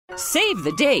Save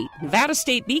the date. Nevada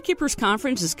State Beekeepers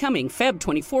Conference is coming Feb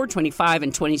 24, 25,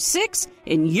 and 26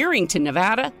 in Yerington,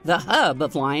 Nevada, the hub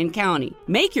of Lyon County.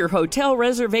 Make your hotel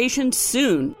reservations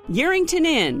soon. Yerington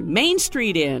Inn, Main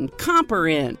Street Inn,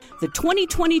 Comper Inn. The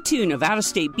 2022 Nevada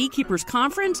State Beekeepers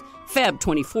Conference, Feb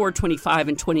 24, 25,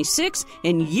 and 26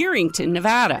 in Yerington,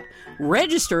 Nevada.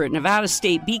 Register at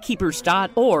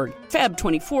nevadastatebeekeepers.org. Feb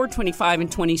 24, 25,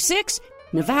 and 26,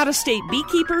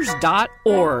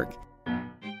 nevadastatebeekeepers.org.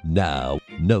 Now,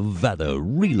 Nevada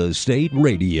Real Estate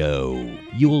Radio.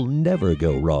 You'll never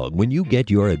go wrong when you get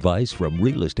your advice from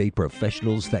real estate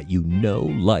professionals that you know,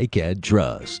 like, and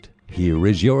trust. Here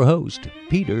is your host,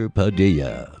 Peter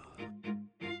Padilla.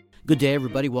 Good day,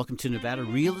 everybody. Welcome to Nevada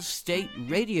Real Estate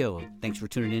Radio. Thanks for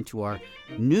tuning in to our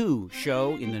new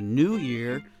show in the new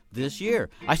year this year.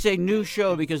 I say new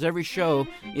show because every show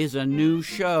is a new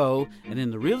show, and in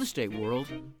the real estate world,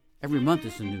 every month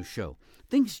is a new show.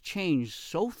 Things change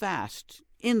so fast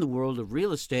in the world of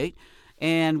real estate,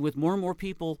 and with more and more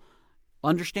people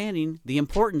understanding the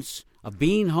importance of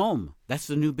being home, that's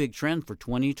the new big trend for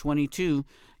 2022.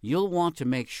 You'll want to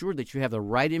make sure that you have the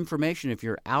right information if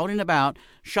you're out and about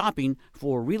shopping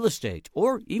for real estate,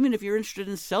 or even if you're interested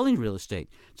in selling real estate.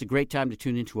 It's a great time to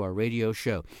tune into our radio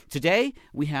show. Today,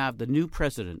 we have the new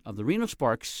president of the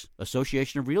Reno-Sparks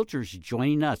Association of Realtors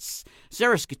joining us.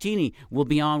 Sarah Scattini will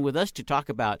be on with us to talk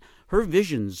about her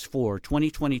visions for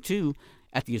 2022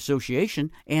 at the association,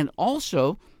 and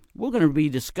also we're going to be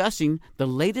discussing the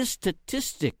latest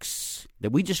statistics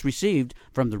that we just received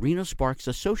from the Reno-Sparks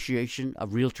Association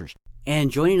of Realtors.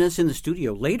 And joining us in the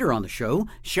studio later on the show,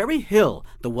 Sherry Hill,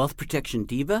 the wealth protection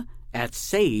diva at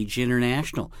Sage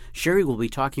International. Sherry will be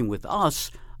talking with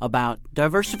us about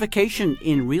diversification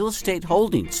in real estate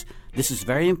holdings. This is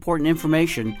very important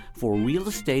information for real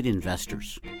estate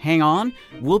investors. Hang on,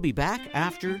 we'll be back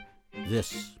after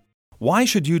this. Why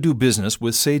should you do business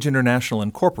with Sage International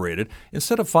Incorporated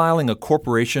instead of filing a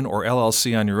corporation or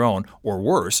LLC on your own, or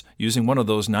worse, using one of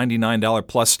those $99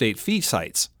 plus state fee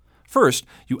sites? First,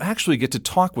 you actually get to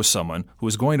talk with someone who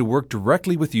is going to work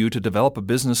directly with you to develop a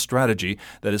business strategy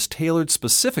that is tailored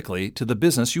specifically to the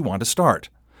business you want to start.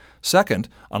 Second,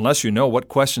 unless you know what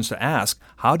questions to ask,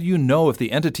 how do you know if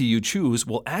the entity you choose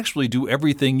will actually do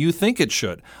everything you think it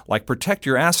should, like protect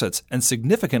your assets and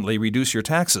significantly reduce your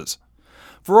taxes?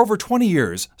 For over 20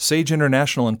 years, Sage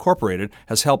International Incorporated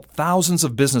has helped thousands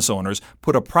of business owners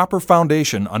put a proper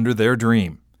foundation under their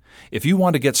dream. If you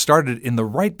want to get started in the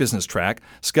right business track,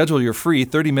 schedule your free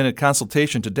 30-minute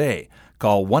consultation today.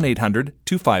 Call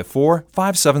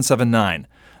 1-800-254-5779.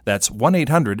 That's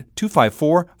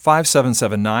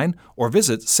 1-800-254-5779 or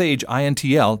visit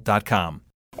sageintl.com.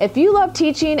 If you love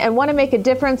teaching and want to make a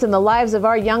difference in the lives of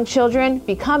our young children,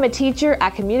 become a teacher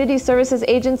at Community Services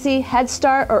Agency, Head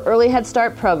Start, or Early Head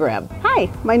Start program.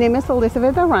 Hi, my name is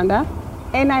Elizabeth Aranda,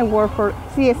 and I work for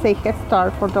CSA Head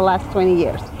Start for the last 20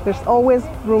 years. There's always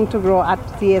room to grow at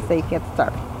CSA Head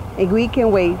Start, and we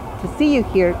can wait to see you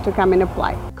here to come and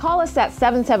apply. Call us at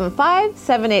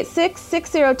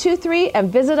 775-786-6023 and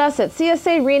visit us at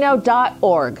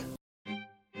csareno.org.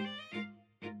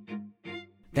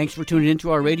 Thanks for tuning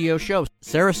into our radio show.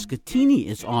 Sarah Scattini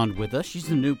is on with us. She's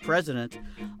the new president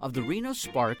of the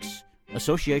Reno-Sparks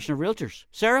Association of Realtors.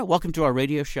 Sarah, welcome to our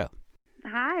radio show.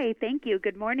 Hi, thank you.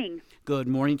 Good morning. Good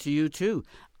morning to you, too.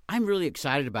 I'm really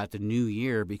excited about the new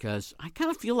year because I kind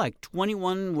of feel like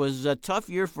 21 was a tough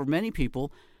year for many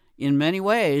people in many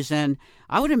ways. And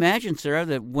I would imagine, Sarah,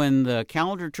 that when the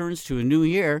calendar turns to a new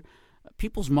year,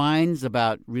 people's minds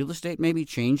about real estate maybe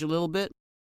change a little bit.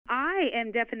 I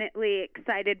am definitely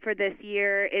excited for this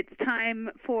year. It's time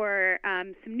for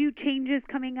some new changes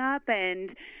coming up,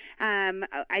 and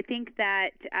I think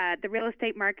that the real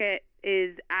estate market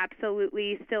is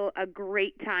absolutely still a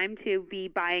great time to be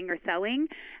buying or selling.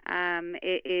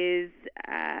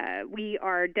 We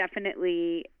are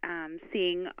definitely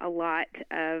seeing a lot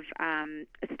of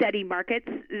steady market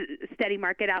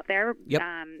out there. Yep.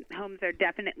 Homes are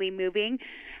definitely moving.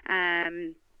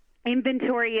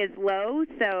 Inventory is low,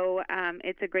 so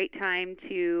it's a great time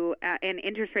to, and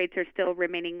interest rates are still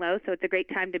remaining low, so it's a great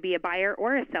time to be a buyer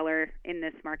or a seller in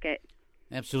this market.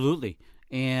 Absolutely.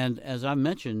 And as I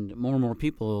mentioned, more and more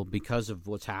people, because of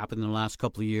what's happened in the last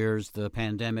couple of years, the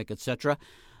pandemic, etc.,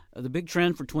 the big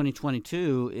trend for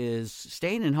 2022 is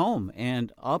staying in home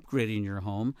and upgrading your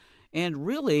home and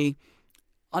really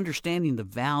understanding the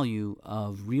value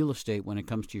of real estate when it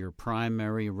comes to your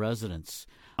primary residence.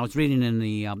 I was reading in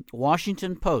the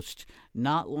Washington Post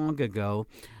not long ago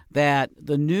that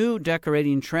the new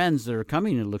decorating trends that are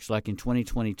coming, it looks like, in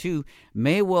 2022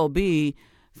 may well be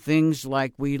things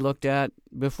like we looked at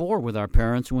before with our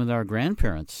parents and with our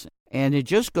grandparents. And it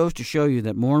just goes to show you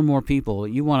that more and more people,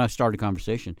 you want to start a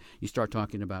conversation, you start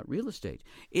talking about real estate.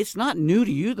 It's not new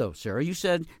to you, though, Sarah. You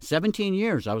said 17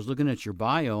 years. I was looking at your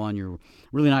bio on your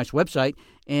really nice website,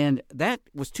 and that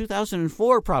was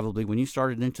 2004 probably when you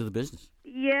started into the business.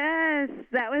 Yes,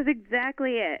 that was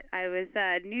exactly it. I was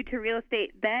new to real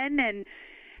estate then, and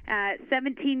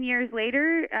 17 years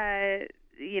later,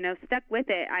 stuck with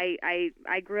it.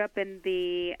 I grew up in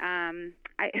the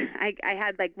I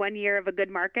had like 1 year of a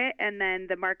good market, and then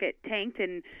the market tanked,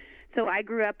 and so I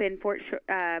grew up in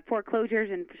foreclosures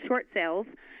and short sales,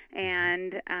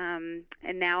 and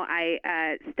now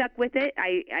I stuck with it.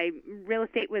 Real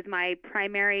estate was my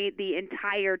primary the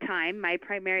entire time, my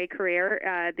primary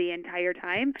career the entire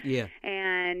time. Yeah.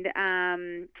 And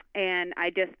I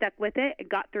just stuck with it,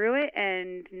 got through it,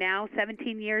 and now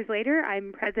 17 years later,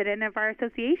 I'm president of our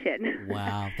association.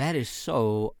 Wow, that is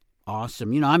so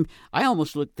awesome. I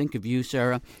almost think of you,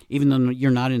 Sarah, even though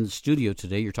you're not in the studio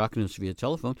today, you're talking to us via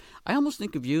telephone. I almost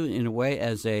think of you in a way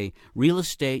as a real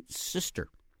estate sister.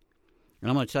 And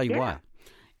I'm going to tell you why.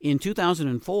 In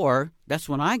 2004, that's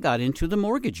when I got into the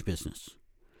mortgage business.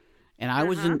 And I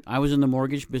was in the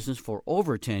mortgage business for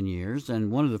over 10 years,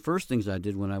 and one of the first things I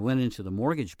did when I went into the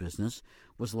mortgage business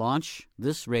was launch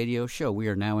this radio show. We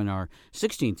are now in our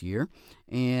 16th year,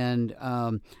 and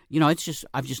I've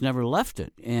just never left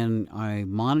it, and I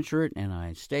monitor it, and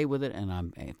I stay with it, and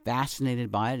I'm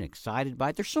fascinated by it, excited by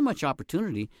it. There's so much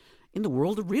opportunity in the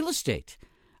world of real estate.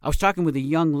 I was talking with a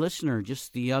young listener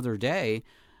just the other day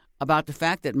about the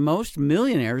fact that most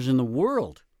millionaires in the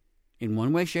world, in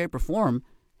one way, shape, or form,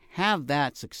 have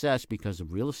that success because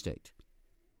of real estate.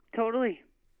 Totally.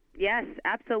 Yes,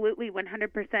 absolutely,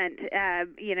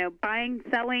 100%. Buying,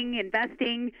 selling,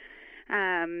 investing,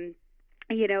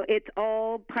 it's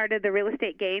all part of the real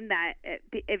estate game that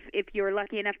if you're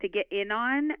lucky enough to get in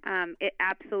on, it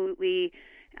absolutely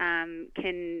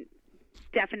can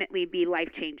definitely be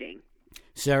life-changing.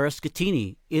 Sarah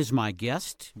Schettini is my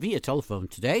guest via telephone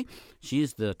today. She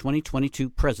is the 2022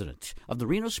 president of the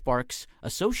Reno Sparks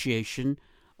Association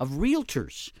of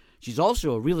Realtors. She's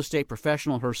also a real estate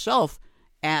professional herself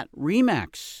at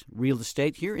RE/MAX Real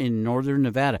Estate here in Northern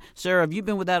Nevada. Sarah, have you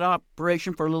been with that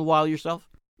operation for a little while yourself?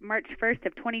 March 1st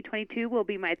of 2022 will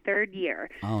be my third year.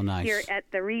 Oh, nice. Here at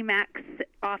the RE/MAX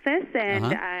office, and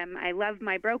I love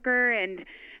my broker and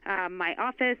my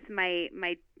office.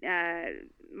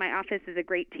 My office is a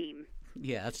great team.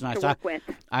 Yeah, that's nice. To work with.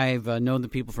 I've known the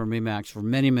people from RE/MAX for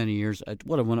many, many years.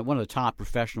 One of the top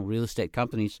professional real estate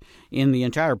companies in the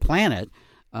entire planet,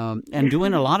 and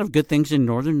doing a lot of good things in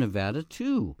Northern Nevada,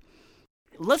 too.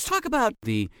 Let's talk about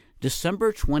the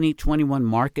December 2021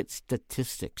 market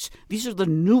statistics. These are the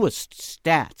newest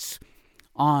stats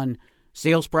on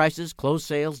sales prices, closed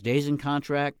sales, days in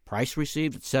contract, price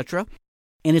received, etc.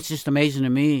 And it's just amazing to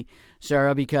me,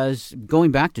 Sarah, because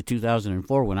going back to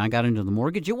 2004 when I got into the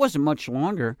mortgage, it wasn't much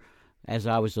longer as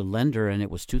I was a lender, and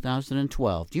it was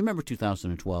 2012. Do you remember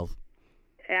 2012?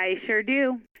 I sure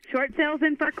do. Short sales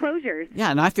and foreclosures.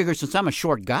 Yeah, and I figured since I'm a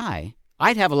short guy,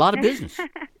 I'd have a lot of business.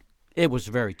 It was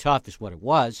very tough is what it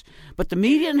was. But the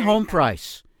median home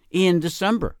price in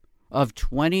December of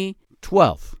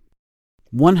 2012,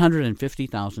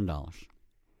 $150,000.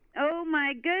 Oh,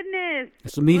 my goodness.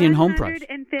 It's the median home price.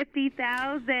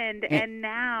 $150,000. And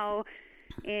now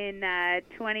in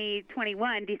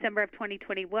 2021, December of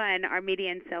 2021, our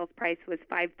median sales price was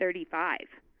 $535,000.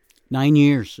 9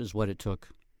 years is what it took.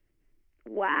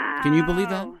 Wow. Can you believe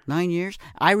that? 9 years?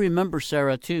 I remember,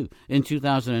 Sarah, too, in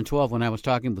 2012 when I was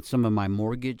talking with some of my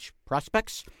mortgage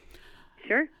prospects.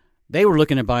 Sure. They were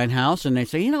looking at buying a house, and they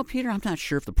say, Peter, I'm not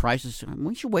sure if the prices,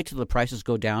 we should wait till the prices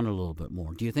go down a little bit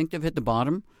more. Do you think they've hit the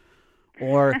bottom?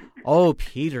 Or, oh,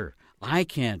 Peter, I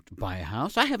can't buy a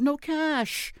house. I have no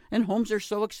cash, and homes are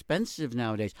so expensive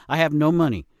nowadays. I have no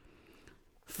money.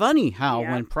 Funny how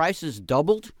when prices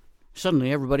doubled,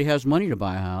 suddenly everybody has money to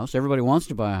buy a house. Everybody wants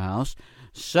to buy a house.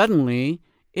 Suddenly,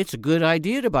 it's a good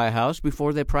idea to buy a house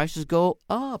before the prices go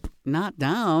up, not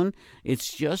down.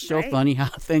 It's just so funny how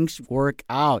things work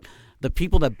out. The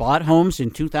people that bought homes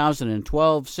in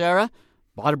 2012, Sarah,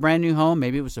 bought a brand new home.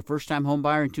 Maybe it was the first-time home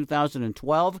buyer in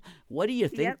 2012. What do you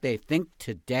think they think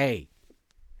today?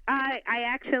 I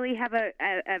actually have a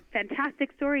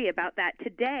fantastic story about that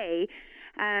today.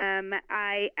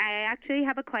 I actually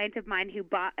have a client of mine who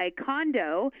bought a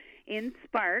condo in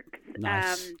Sparks,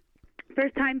 Nice.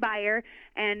 First-time buyer,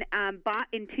 and bought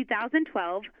in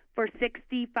 2012 for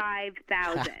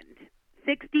 $65,000.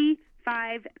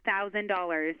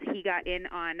 $65,000 he got in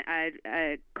on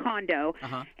a condo,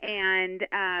 and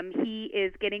he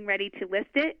is getting ready to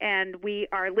list it, and we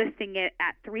are listing it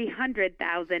at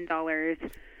 $300,000.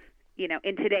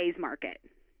 in today's market.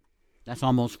 That's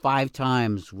almost 5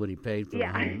 times what he paid for the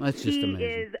home. That's just amazing. He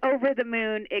is over the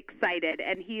moon excited,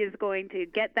 and he is going to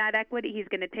get that equity. He's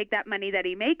going to take that money that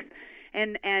he makes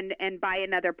and buy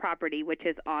another property, which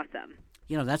is awesome.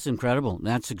 That's incredible.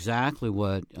 That's exactly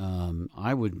what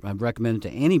I'd recommend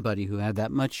to anybody who had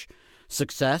that much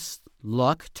success,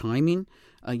 luck, timing.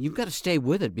 You've got to stay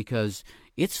with it because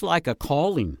it's like a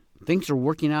calling. Things are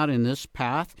working out in this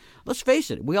path. Let's face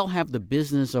it, we all have the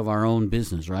business of our own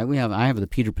business, right? I have the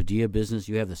Peter Padilla business.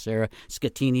 You have the Sarah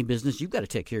Scattini business. You've got to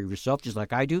take care of yourself just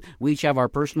like I do. We each have our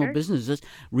personal businesses.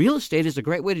 Real estate is a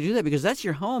great way to do that because that's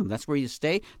your home. That's where you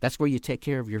stay. That's where you take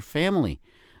care of your family.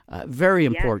 Very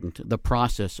important, the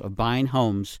process of buying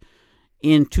homes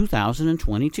in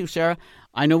 2022. Sarah,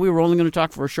 I know we were only going to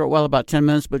talk for a short while, about 10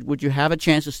 minutes, but would you have a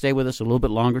chance to stay with us a little bit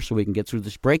longer so we can get through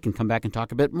this break and come back and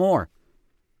talk a bit more?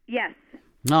 Yes.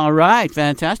 All right,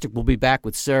 fantastic. We'll be back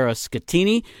with Sarah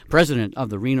Scattini, president of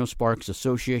the Reno Sparks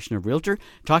Association of Realtors,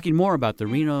 talking more about the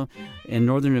Reno and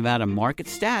Northern Nevada market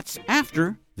stats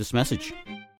after this message.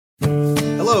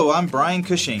 Hello, I'm Brian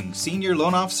Cushing, Senior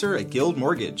Loan Officer at Guild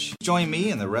Mortgage. Join me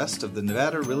and the rest of the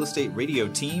Nevada Real Estate Radio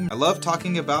team. I love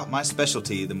talking about my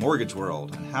specialty, the mortgage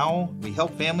world, and how we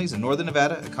help families in Northern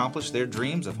Nevada accomplish their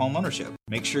dreams of home ownership.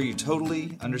 Make sure you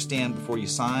totally understand before you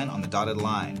sign on the dotted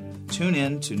line. Tune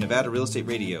in to Nevada Real Estate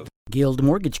Radio. Guild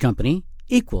Mortgage Company,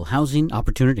 Equal Housing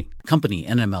Opportunity. Company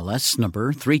NMLS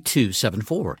number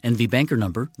 3274. NV Banker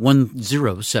number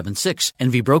 1076.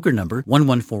 NV Broker number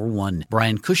 1141.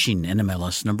 Brian Cushing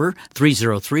NMLS number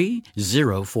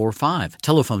 303045.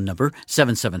 Telephone number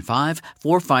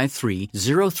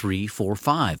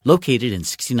 775-453-0345. Located in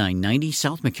 6990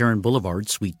 South McCarran Boulevard,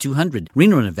 Suite 200.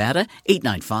 Reno, Nevada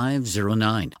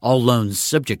 89509. All loans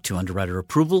subject to underwriter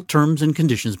approval. Terms and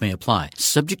conditions may apply.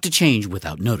 Subject to change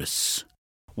without notice.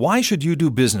 Why should you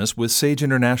do business with Sage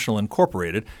International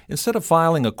Incorporated instead of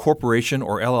filing a corporation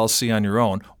or LLC on your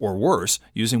own, or worse,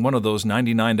 using one of those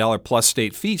 $99 plus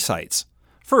state fee sites?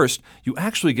 First, you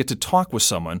actually get to talk with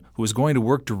someone who is going to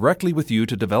work directly with you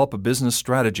to develop a business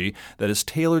strategy that is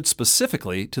tailored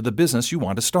specifically to the business you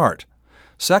want to start.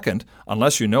 Second,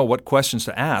 unless you know what questions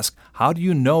to ask, how do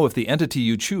you know if the entity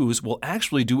you choose will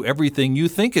actually do everything you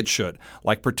think it should,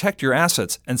 like protect your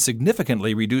assets and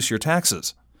significantly reduce your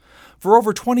taxes? For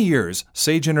over 20 years,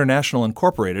 Sage International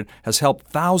Incorporated has helped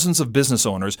thousands of business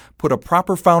owners put a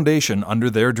proper foundation under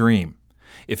their dream.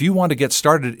 If you want to get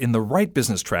started in the right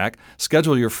business track,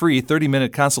 schedule your free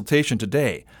 30-minute consultation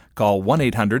today. Call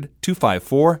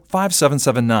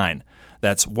 1-800-254-5779.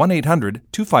 That's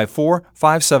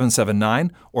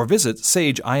 1-800-254-5779 or visit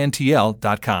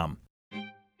sageintl.com.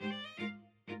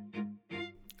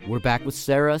 We're back with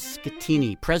Sarah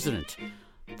Scattini, president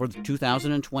for the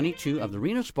 2022 of the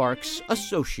Reno Sparks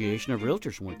Association of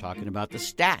Realtors. And we're talking about the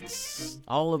stats,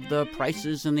 all of the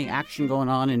prices and the action going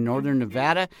on in Northern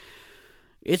Nevada.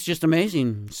 It's just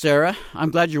amazing. Sarah,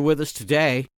 I'm glad you're with us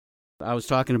today. I was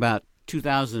talking about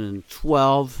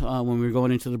 2012 when we were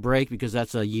going into the break because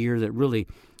that's a year that really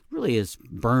is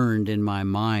burned in my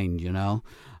mind,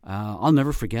 I'll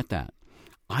never forget that.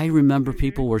 I remember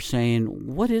people were saying,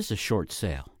 what is a short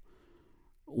sale?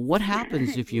 What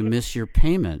happens if you miss your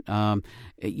payment?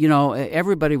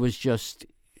 Everybody was just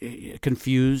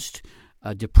confused,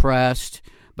 depressed.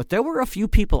 But there were a few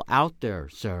people out there,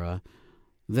 Sarah,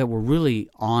 that were really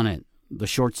on it, the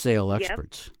short sale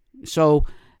experts. Yep. So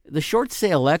the short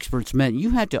sale experts meant you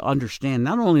had to understand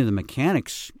not only the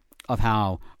mechanics of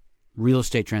how real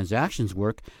estate transactions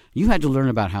work, you had to learn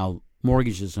about how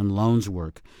mortgages and loans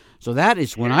work. So that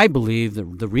is when I believe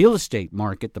that the real estate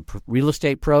market, the real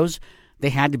estate pros, they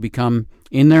had to become,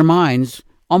 in their minds,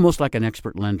 almost like an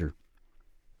expert lender.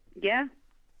 Yeah.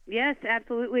 Yes,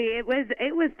 absolutely. It was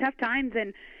tough times,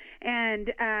 and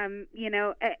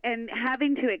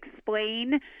having to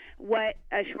explain what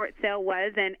a short sale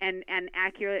was and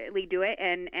accurately do it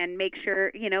and make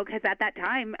sure, because at that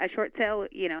time a short sale,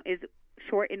 is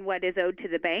short in what is owed to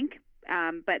the bank.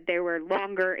 But they were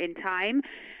longer in time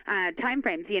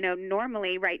frames.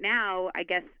 Normally right now, I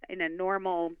guess in a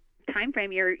normal time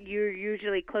frame, you're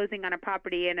usually closing on a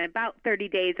property in about 30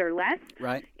 days or less.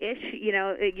 Right. Ish.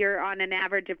 You're on an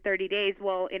average of 30 days.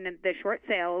 Well, in the short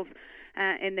sales,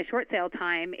 in the short sale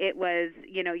time, it was,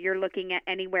 you're looking at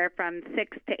anywhere from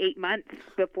 6 to 8 months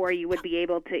before you would be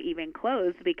able to even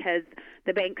close because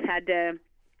the banks had to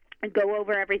go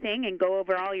over everything and go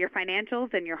over all your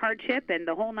financials and your hardship and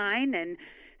the whole nine. And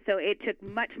so it took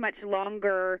much, much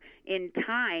longer in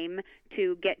time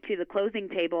to get to the closing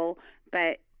table.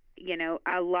 But,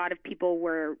 a lot of people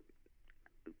were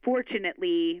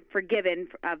fortunately forgiven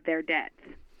of their debts.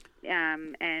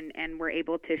 and were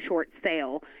able to short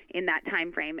sale in that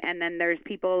time frame. And then there's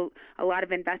a lot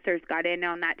of investors got in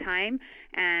on that time,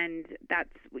 and that's,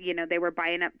 they were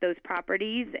buying up those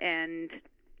properties, and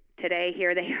today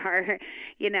here they are,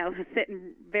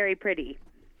 sitting very pretty.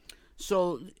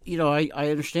 So, I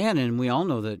understand, and we all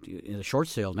know that in a short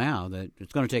sale now, that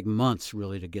it's going to take months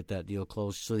really to get that deal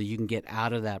closed so that you can get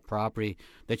out of that property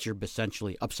that you're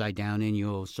essentially upside down in.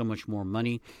 You owe so much more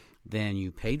money than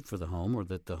you paid for the home, or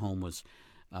that the home was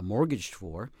mortgaged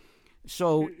for.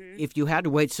 So if you had to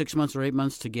wait 6 months or 8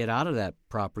 months to get out of that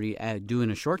property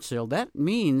doing a short sale, that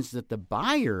means that the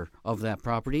buyer of that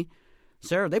property,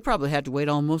 Sarah, they probably had to wait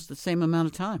almost the same amount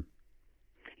of time.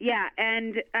 Yeah,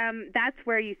 and that's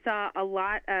where you saw a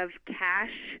lot of cash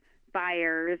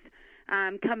buyers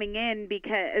coming in,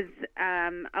 because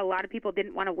a lot of people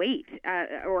didn't want to wait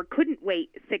or couldn't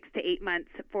wait 6 to 8 months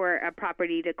for a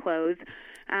property to close.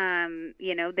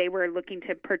 They were looking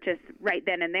to purchase right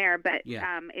then and there. But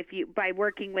by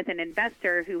working with an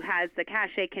investor who has the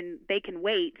cash, they can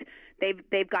wait.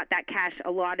 They've got that cash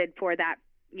allotted for that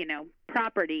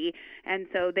property, and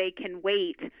so they can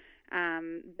wait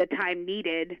the time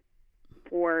needed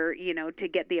for, to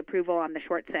get the approval on the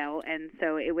short sale. And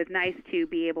so it was nice to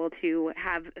be able to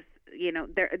have,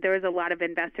 there was a lot of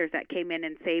investors that came in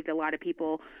and saved a lot of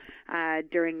people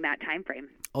during that time frame.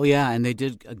 Oh, yeah, and they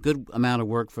did a good amount of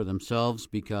work for themselves,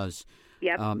 because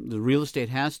the real estate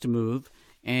has to move,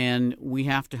 and we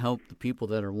have to help the people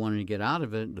that are wanting to get out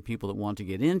of it, the people that want to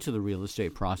get into the real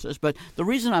estate process. But the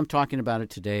reason I'm talking about it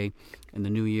today in the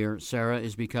new year, Sarah,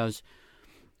 is because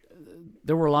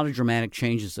there were a lot of dramatic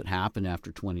changes that happened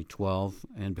after 2012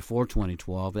 and before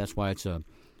 2012. That's why it's a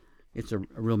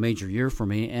real major year for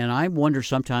me. And I wonder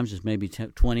sometimes if maybe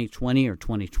 2020 or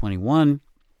 2021,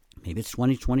 maybe it's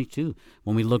 2022,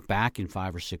 when we look back in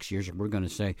 5 or 6 years, and we're going to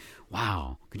say,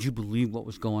 wow, could you believe what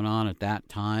was going on at that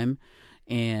time?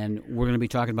 And we're going to be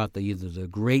talking about either the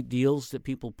great deals that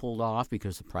people pulled off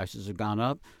because the prices have gone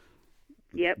up.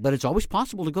 Yep. But it's always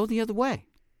possible to go the other way.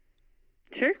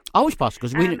 Sure. Always possible,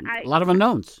 because a lot of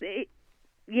unknowns.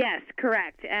 Yes,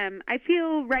 correct. I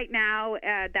feel right now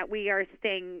that we are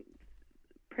staying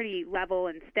pretty level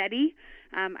and steady.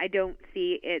 I don't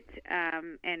see it,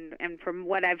 and from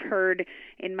what I've heard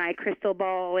in my crystal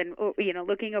ball, and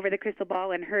looking over the crystal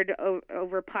ball and heard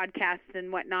over podcasts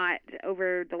and whatnot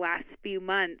over the last few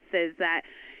months, is that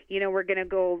we're going to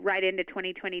go right into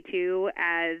 2022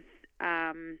 as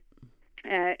kind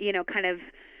of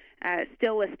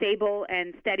still a stable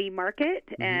and steady market.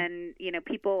 And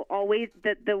people always,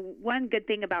 the one good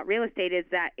thing about real estate is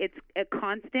that it's a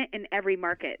constant in every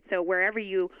market. So wherever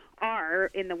you are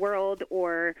in the world,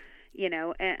 or in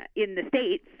the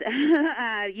States,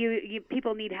 you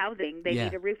people need housing. They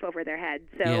need a roof over their head.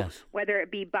 So whether it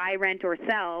be buy, rent, or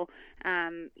sell,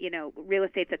 real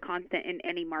estate's a constant in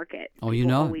any market.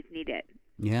 People always need it.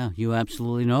 Yeah, you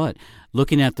absolutely know it.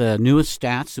 Looking at the newest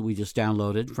stats that we just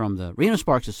downloaded from the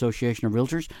Reno-Sparks Association of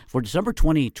Realtors for December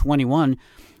 2021,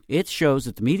 it shows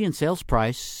that the median sales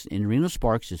price in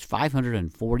Reno-Sparks is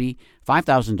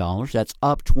 $545,000. That's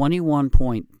up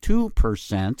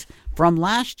 21.2% from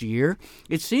last year.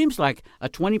 It seems like a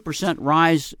 20%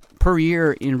 rise per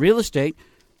year in real estate.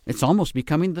 It's almost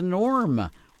becoming the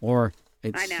norm, or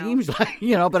it seems like,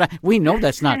 but we know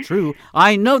that's not true.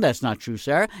 I know that's not true,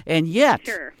 Sarah. And yet,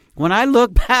 when I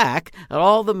look back at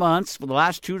all the months for the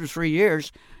last 2 to 3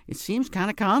 years, it seems kind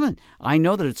of common. I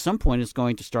know that at some point it's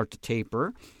going to start to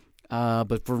taper.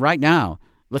 But for right now,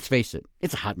 let's face it,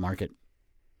 it's a hot market.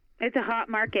 It's a hot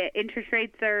market. Interest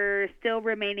rates are still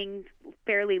remaining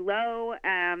fairly low,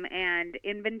 and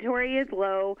inventory is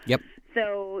low. Yep.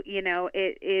 So,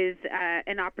 it is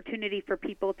an opportunity for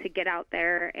people to get out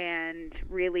there and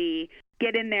really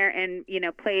get in there and,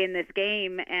 play in this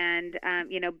game and,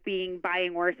 being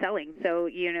buying or selling. So,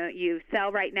 you sell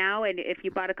right now, and if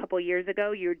you bought a couple years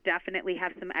ago, you definitely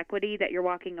have some equity that you're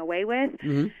walking away with,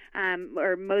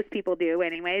 or most people do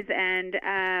anyways. And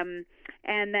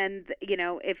then,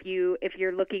 if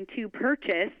you're looking to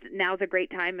purchase, now's a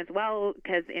great time as well,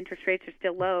 because interest rates are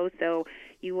still low. So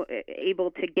you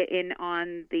able to get in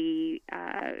on the,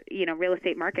 real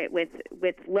estate market with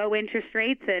low interest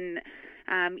rates, and,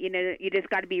 you just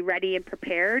got to be ready and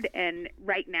prepared. And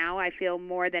right now, I feel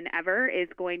more than ever is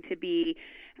going to be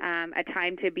a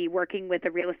time to be working with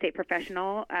a real estate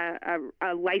professional,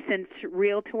 a licensed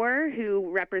realtor who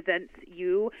represents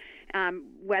you,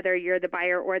 whether you're the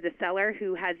buyer or the seller,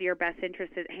 who has your best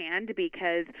interest at hand,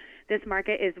 because this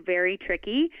market is very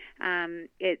tricky.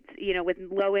 It's, with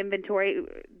low inventory,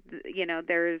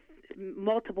 there's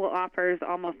multiple offers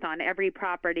almost on every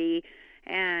property,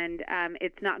 and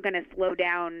it's not going to slow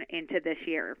down into this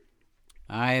year.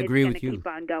 I agree with you. Keep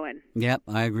on going. Yep,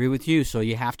 I agree with you. So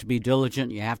you have to be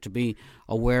diligent. You have to be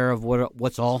aware of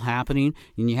what's all happening,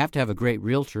 and you have to have a great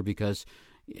realtor because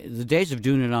the days of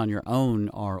doing it on your own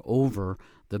are over.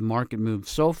 The market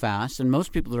moves so fast, and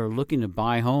most people that are looking to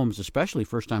buy homes, especially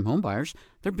first-time home buyers,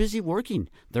 they're busy working.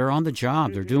 They're on the job.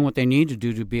 Mm-hmm. They're doing what they need to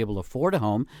do to be able to afford a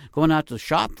home. Going out to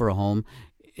shop for a home,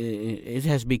 it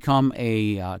has become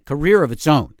a career of its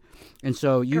own. And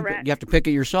so you have to pick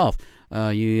it yourself.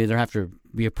 You either have to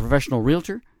be a professional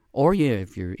realtor, or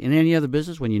if you're in any other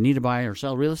business, when you need to buy or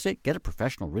sell real estate, get a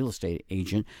professional real estate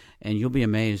agent, and you'll be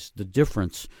amazed the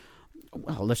difference.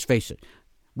 Well, let's face it,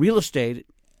 real estate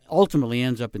ultimately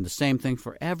ends up in the same thing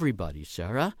for everybody,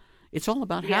 Sarah. It's all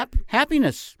about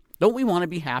happiness. Don't we want to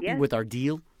be happy with our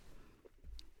deal?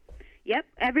 Yep,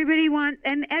 everybody wants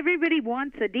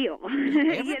a deal.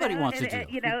 Everybody wants a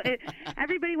deal.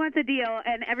 Everybody wants a deal,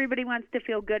 and everybody wants to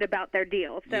feel good about their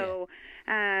deal. So,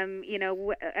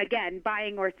 again,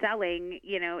 buying or selling,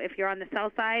 if you're on the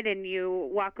sell side and you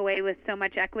walk away with so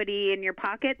much equity in your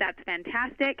pocket, that's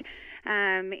fantastic.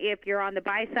 If you're on the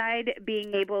buy side,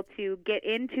 being able to get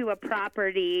into a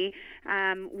property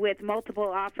with multiple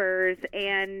offers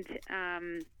and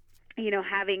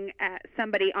having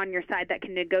somebody on your side that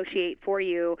can negotiate for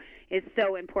you is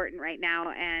so important right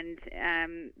now, and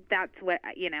that's what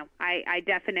I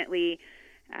definitely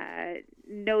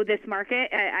know this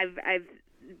market. I've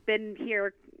been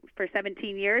here for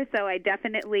 17 years, so I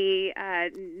definitely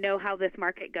know how this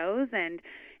market goes, and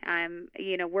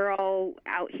we're all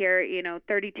out here.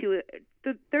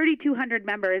 3,200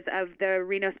 members of the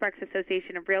Reno Sparks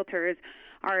Association of Realtors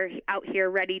are out here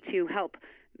ready to help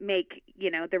make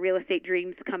the real estate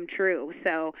dreams come true.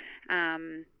 So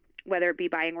whether it be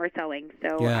buying or selling.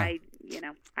 So I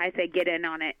say get in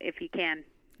on it if you can.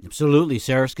 Absolutely.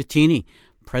 Sarah Scattini,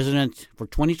 president for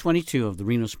 2022 of the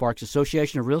Reno Sparks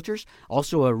Association of Realtors,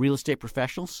 also a real estate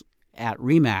professional at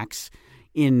RE/MAX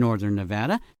in Northern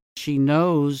Nevada. She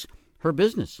knows her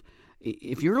business.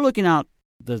 If you're looking out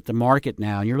the market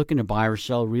now and you're looking to buy or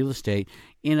sell real estate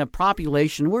in a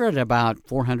population, we're at about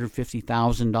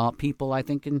 450,000 people, I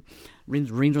think, in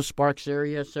Reno Sparks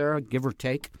area, Sarah, give or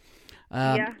take.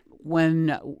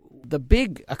 When the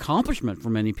big accomplishment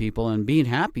for many people and being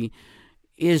happy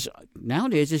is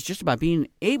nowadays is just about being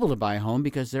able to buy a home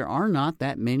because there are not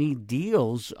that many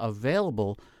deals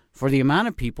available for the amount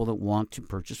of people that want to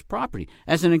purchase property.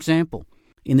 As an example,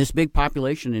 in this big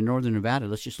population in Northern Nevada,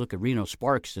 let's just look at Reno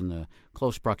Sparks in the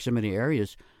close proximity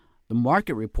areas. The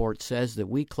market report says that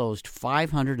we closed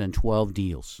 512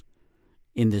 deals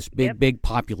in this big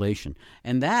population.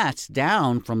 And that's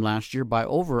down from last year by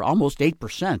over almost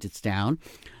 8%. It's down.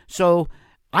 So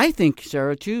I think,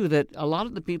 Sarah, too, that a lot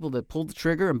of the people that pulled the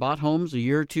trigger and bought homes a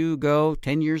year or two ago,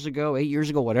 10 years ago, 8 years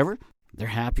ago, whatever, they're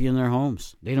happy in their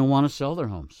homes. They don't want to sell their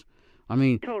homes. I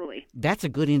mean, totally. That's a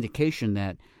good indication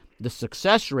that the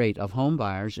success rate of home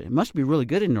buyers, it must be really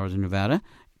good in Northern Nevada.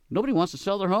 Nobody wants to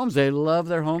sell their homes. They love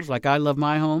their homes like I love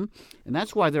my home. And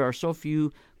that's why there are so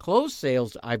few closed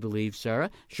sales, I believe, Sarah.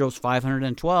 Shows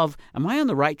 512. Am I on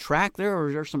the right track there, or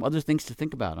are there some other things to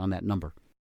think about on that number?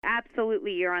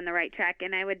 Absolutely, you're on the right track.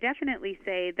 And I would definitely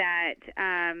say that,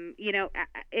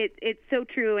 it's so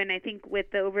true. And I think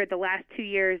over the last 2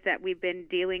 years that we've been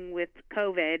dealing with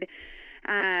COVID,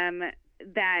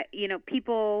 that,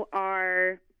 people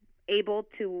are able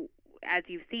to, as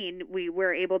you've seen,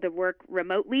 we're able to work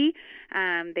remotely.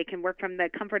 They can work from the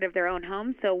comfort of their own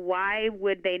home. So why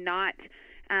would they not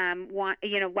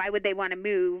why would they want to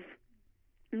move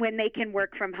when they can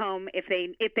work from home if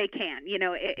they can?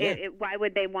 Why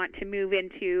would they want to move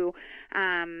into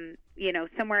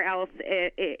somewhere else?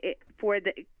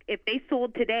 If they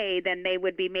sold today, then they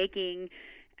would be making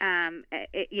and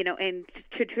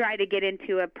to try to get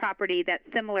into a property that's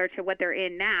similar to what they're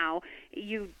in now,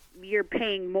 you're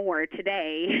paying more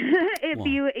today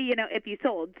if you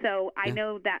sold. So I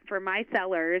know that for my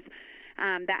sellers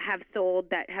that have sold,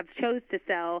 that have chose to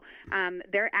sell,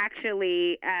 they're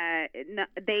actually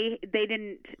they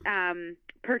didn't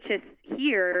purchase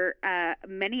here.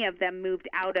 Many of them moved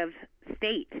out of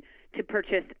state to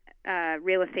purchase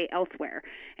real estate elsewhere,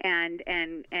 and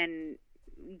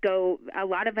go. A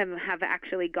lot of them have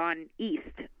actually gone east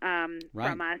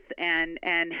from us, and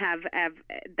have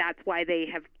that's why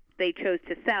they chose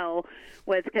to sell,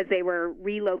 was because they were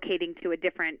relocating to a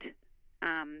different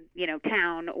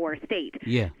town or state.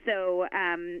 Yeah. So,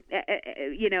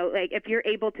 like if you're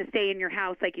able to stay in your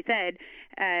house, like you said,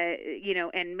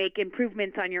 and make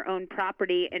improvements on your own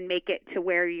property and make it to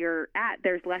where you're at,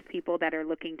 there's less people that are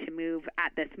looking to move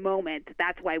at this moment.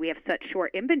 That's why we have such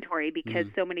short inventory, because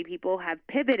so many people have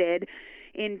pivoted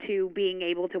into being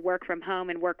able to work from home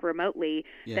and work remotely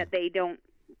that they don't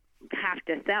have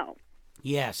to sell.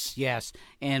 Yes.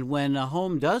 And when a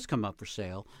home does come up for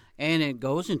sale and it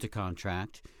goes into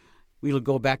contract, we'll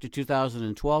go back to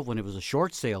 2012 when it was a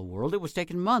short sale world. It was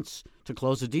taking months to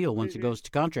close a deal once it goes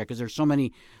to contract, because there's so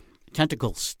many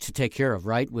tentacles to take care of,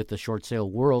 right, with the short sale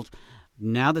world.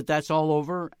 Now that that's all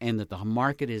over and that the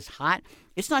market is hot,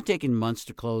 it's not taking months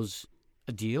to close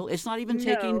a deal. It's not even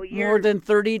taking more than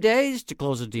 30 days to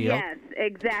close a deal. Yes,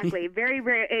 exactly. Very,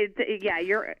 very.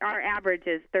 Our average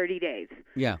is 30 days.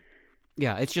 Yeah,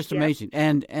 it's just amazing.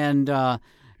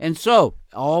 And so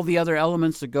all the other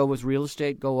elements that go with real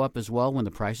estate go up as well when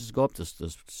the prices go up.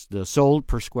 The sold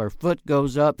per square foot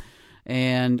goes up,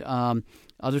 and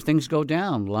other things go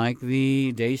down, like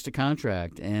the days to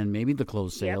contract and maybe the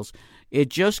closed sales. It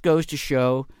just goes to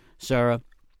show, Sarah,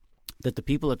 that the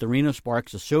people at the Reno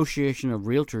Sparks Association of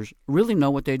Realtors really know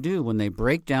what they do when they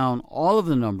break down all of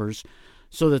the numbers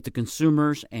so that the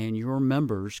consumers and your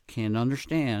members can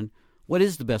understand what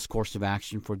is the best course of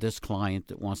action for this client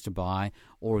that wants to buy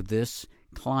or this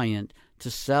client to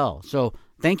sell. So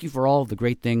thank you for all of the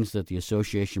great things that the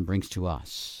association brings to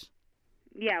us.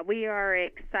 Yeah, we are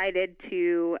excited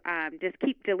to just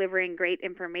keep delivering great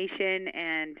information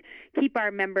and keep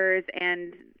our members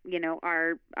and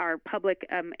our public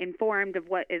informed of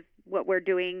what we're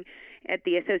doing at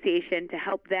the association to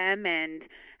help them, and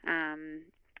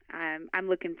I'm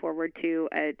looking forward to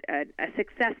a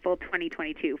successful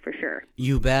 2022 for sure.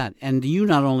 You bet. And you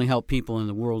not only help people in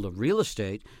the world of real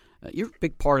estate, you're a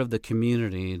big part of the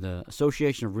community. The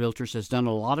Association of Realtors has done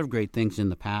a lot of great things in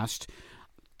the past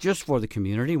just for the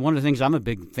community. One of the things I'm a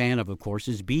big fan of course,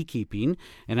 is beekeeping.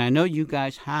 And I know you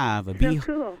guys have a bee.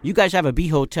 Cool. You guys have a bee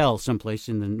hotel someplace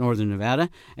in the northern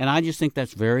Nevada, and I just think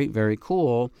that's very, very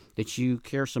cool that you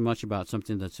care so much about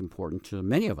something that's important to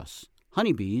many of us,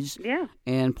 honeybees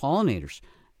and pollinators.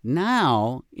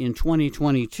 Now, in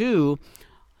 2022,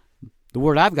 the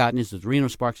word I've gotten is that the Reno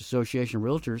Sparks Association of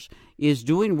Realtors is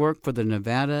doing work for the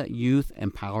Nevada Youth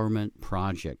Empowerment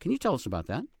Project. Can you tell us about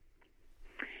that?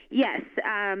 Yes.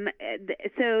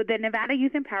 So the Nevada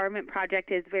Youth Empowerment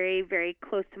Project is very, very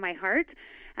close to my heart.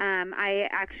 I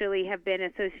actually have been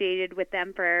associated with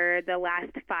them for the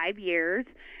last 5 years.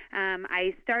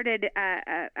 I started,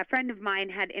 a friend of mine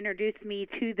had introduced me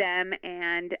to them,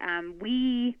 and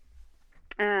we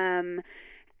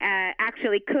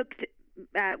actually cooked.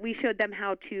 We showed them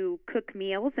how to cook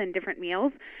meals and different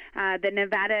meals. The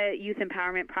Nevada Youth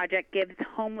Empowerment Project gives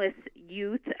homeless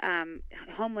youth,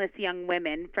 homeless young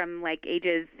women from like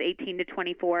ages 18 to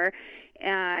 24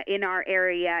 in our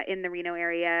area, in the Reno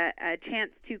area, a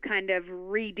chance to kind of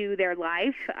redo their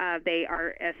life. They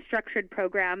are a structured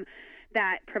program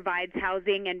that provides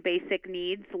housing and basic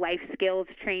needs, life skills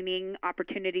training,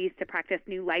 opportunities to practice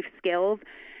new life skills,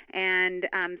 and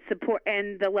support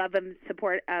and the love and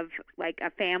support of like a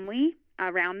family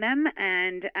around them.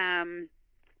 And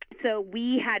so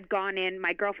we had gone in,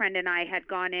 my girlfriend and I had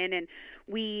gone in, and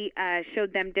we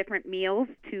showed them different meals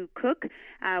to cook.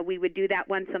 We would do that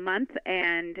once a month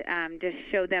and just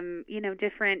show them,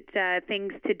 different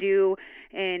things to do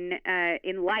in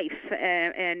life.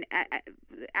 And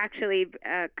actually,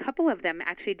 a couple of them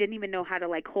actually didn't even know how to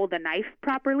like hold a knife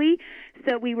properly.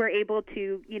 So we were able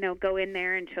to, go in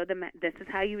there and show them this is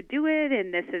how you would do it,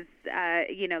 and this is,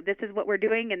 this is what we're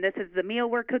doing, and this is the meal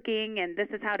we're cooking, and this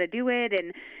is how to do it,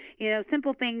 and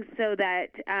simple things so that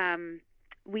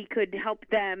we could help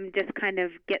them just kind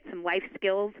of get some life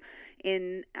skills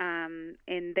in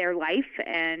their life.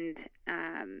 And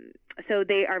so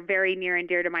they are very near and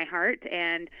dear to my heart,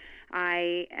 and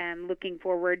I am looking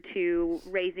forward to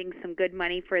raising some good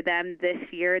money for them this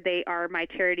year. They are my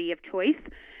charity of choice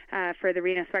for the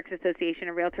Reno Sparks Association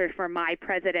of Realtors for my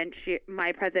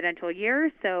presidential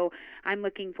year. So I'm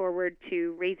looking forward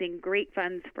to raising great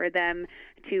funds for them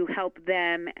to help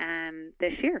them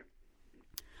this year.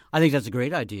 I think that's a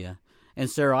great idea. And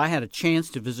Sarah, I had a chance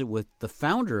to visit with the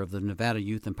founder of the Nevada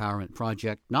Youth Empowerment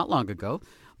Project not long ago,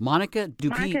 Monica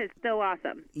Dupuy. Monica is so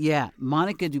awesome. Yeah,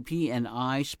 Monica Dupuy and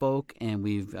I spoke, and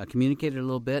we've communicated a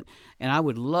little bit, and I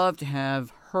would love to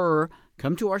have her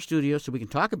come to our studio so we can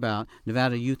talk about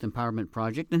Nevada Youth Empowerment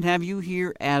Project, and have you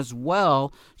here as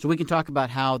well so we can talk about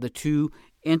how the two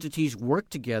entities work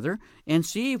together and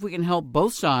see if we can help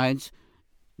both sides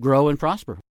grow and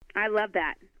prosper. I love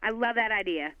that. I love that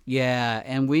idea. Yeah,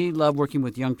 and we love working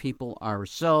with young people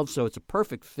ourselves, so it's a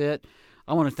perfect fit.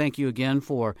 I want to thank you again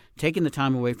for taking the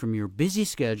time away from your busy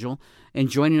schedule and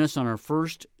joining us on our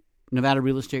first Nevada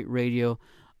Real Estate Radio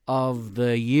of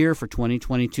the year for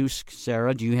 2022.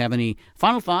 Sarah, do you have any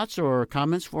final thoughts or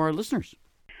comments for our listeners?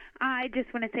 I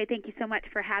just want to say thank you so much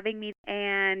for having me.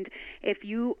 And if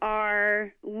you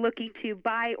are looking to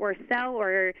buy or sell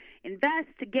or invest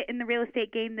to get in the real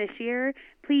estate game this year,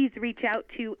 please reach out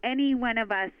to any one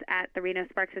of us at the Reno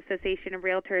Sparks Association of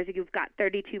Realtors. You've got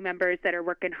 32 members that are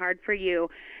working hard for you,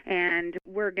 and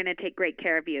we're going to take great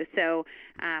care of you. So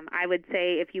I would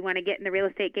say if you want to get in the real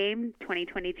estate game,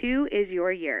 2022 is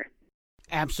your year.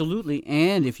 Absolutely.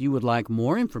 And if you would like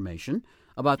more information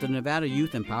about the Nevada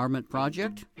Youth Empowerment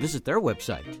Project, visit their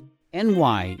website,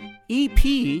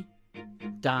 nyep.org.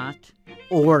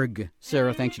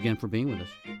 Sarah, thanks again for being with us.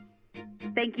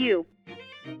 Thank you.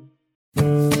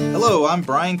 Hello, I'm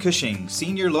Brian Cushing,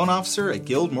 Senior Loan Officer at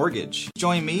Guild Mortgage.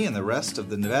 Join me and the rest of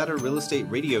the Nevada Real Estate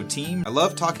Radio team. I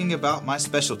love talking about my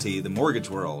specialty, the mortgage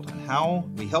world, and how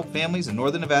we help families in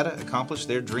Northern Nevada accomplish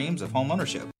their dreams of home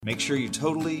ownership. Make sure you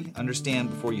totally understand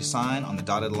before you sign on the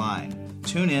dotted line.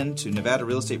 Tune in to Nevada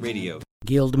Real Estate Radio.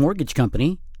 Guild Mortgage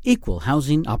Company, Equal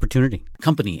Housing Opportunity.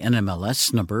 Company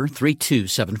NMLS number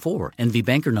 3274, NV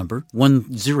Banker number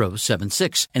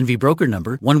 1076, NV Broker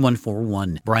number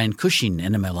 1141. Brian Cushing,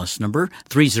 NMLS number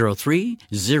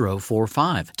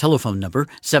 303045. Telephone number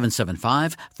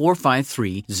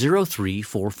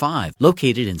 775-453-0345.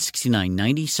 Located in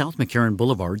 6990 South McCarran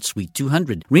Boulevard, Suite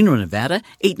 200, Reno, Nevada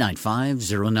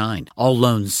 89509. All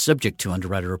loans subject to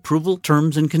underwriter approval.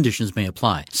 Terms and conditions may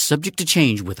apply. Subject to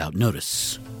change without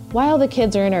notice. While the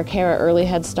kids are in our care at Early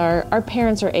Head Start, our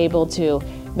parents are able to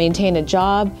maintain a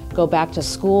job, go back to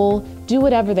school, do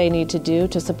whatever they need to do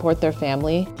to support their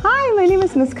family. Hi, my name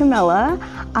is Miss Camilla.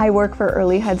 I work for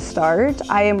Early Head Start.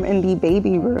 I am in the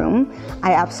baby room.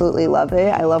 I absolutely love it.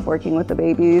 I love working with the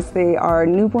babies. They are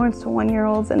newborns to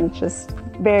 1-year-olds, and it's just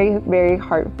very, very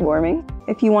heartwarming.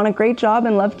 If you want a great job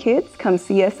and love kids, come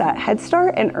see us at Head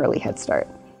Start and Early Head Start.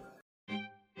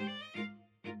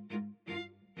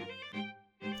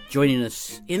 Joining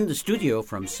us in the studio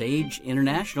from Sage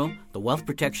International, the wealth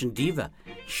protection diva,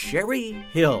 Sherry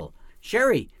Hill.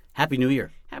 Sherry, Happy New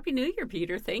Year. Happy New Year,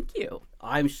 Peter. Thank you.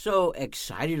 I'm so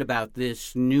excited about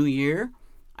this new year.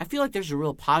 I feel like there's a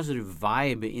real positive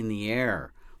vibe in the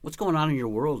air. What's going on in your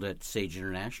world at Sage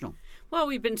International? Well,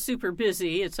 we've been super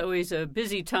busy. It's always a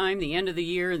busy time, the end of the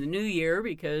year and the new year,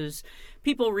 because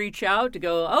people reach out to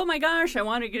go, oh my gosh, I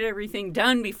want to get everything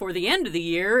done before the end of the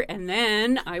year, and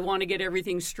then I want to get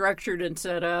everything structured and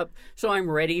set up so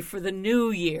I'm ready for the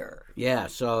new year. Yeah,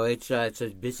 so it's a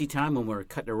busy time when we're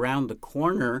cutting around the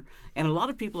corner, and a lot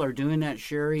of people are doing that,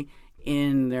 Sherry,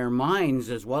 in their minds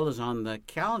as well as on the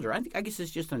calendar. I guess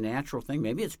it's just a natural thing.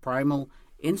 Maybe it's primal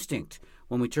instinct.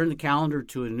 When we turn the calendar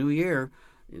to a new year,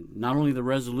 not only the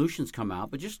resolutions come out,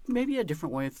 but just maybe a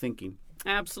different way of thinking.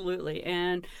 Absolutely.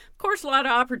 And, of course, a lot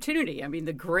of opportunity. I mean,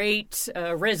 the great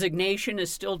resignation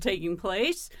is still taking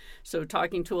place. So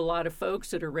talking to a lot of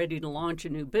folks that are ready to launch a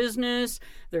new business.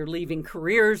 They're leaving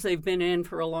careers they've been in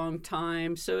for a long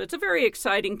time. So it's a very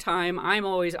exciting time. I'm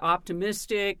always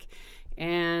optimistic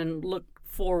and look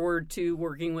forward to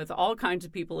working with all kinds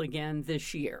of people again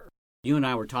this year. You and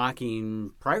I were talking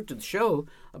prior to the show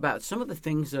about some of the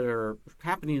things that are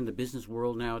happening in the business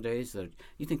world nowadays that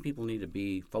you think people need to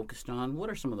be focused on. What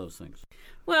are some of those things?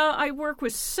 Well, I work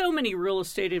with so many real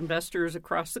estate investors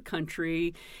across the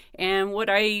country, and what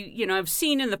I've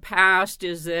seen in the past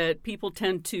is that people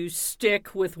tend to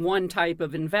stick with one type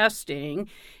of investing,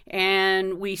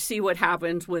 and we see what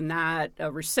happens when that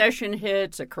a recession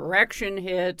hits, a correction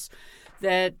hits,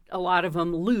 that a lot of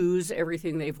them lose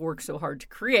everything they've worked so hard to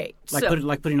create.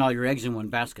 Like putting all your eggs in one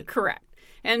basket. Correct.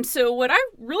 And so what I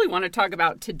really want to talk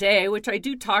about today, which I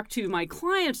do talk to my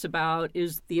clients about,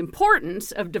 is the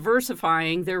importance of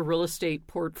diversifying their real estate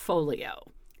portfolio.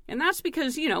 And that's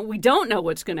because, we don't know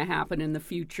what's going to happen in the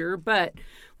future, but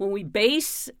when we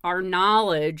base our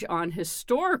knowledge on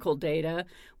historical data,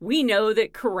 we know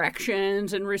that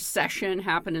corrections and recession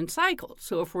happen in cycles.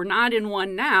 So if we're not in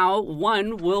one now,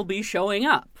 one will be showing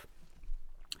up.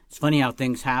 It's funny how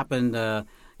things happen. The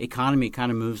economy kind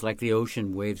of moves like the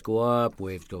ocean. Waves go up,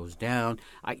 waves goes down.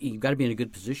 You've got to be in a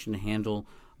good position to handle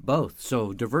both.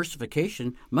 So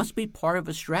diversification must be part of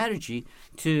a strategy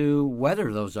to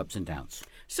weather those ups and downs.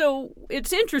 So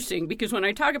it's interesting because when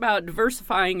I talk about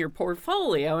diversifying your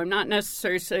portfolio, I'm not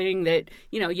necessarily saying that,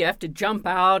 you have to jump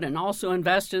out and also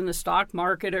invest in the stock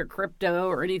market or crypto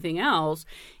or anything else.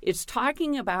 It's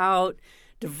talking about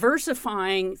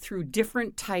diversifying through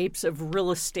different types of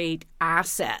real estate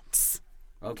assets.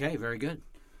 Okay, very good.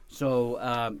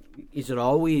 So is it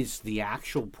always the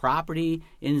actual property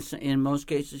in most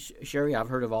cases, Sherry? I've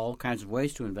heard of all kinds of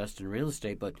ways to invest in real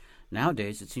estate, but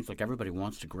nowadays it seems like everybody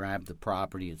wants to grab the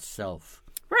property itself.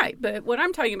 Right, but what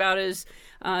I'm talking about is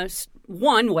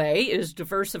one way is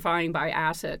diversifying by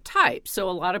asset type. So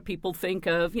a lot of people think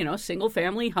of,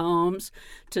 single-family homes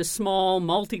to small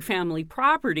multifamily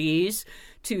properties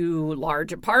to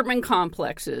large apartment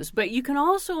complexes. But you can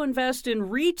also invest in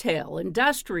retail,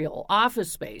 industrial,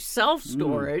 office space,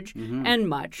 self-storage, and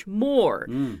much more.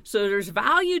 So there's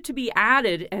value to be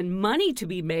added and money to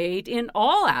be made in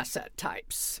all asset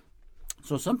types.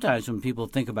 So sometimes when people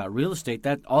think about real estate,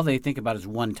 that all they think about is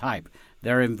one type.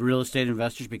 They're real estate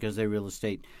investors because they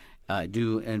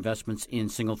do investments in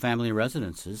single-family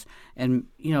residences. And,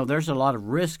 there's a lot of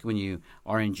risk when you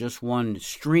are in just one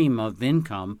stream of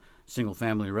income,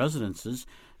 single-family residences.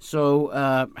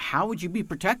 So how would you be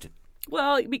protected?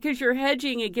 Well, because you're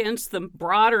hedging against the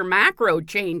broader macro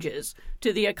changes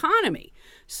to the economy.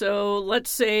 So let's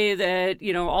say that,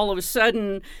 all of a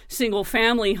sudden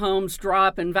single-family homes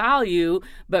drop in value,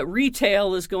 but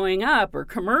retail is going up or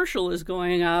commercial is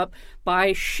going up.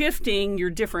 By shifting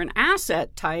your different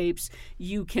asset types,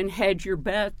 you can hedge your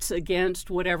bets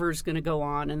against whatever's going to go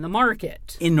on in the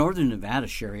market. In Northern Nevada,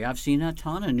 Sherry, I've seen a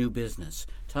ton of new business,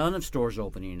 ton of stores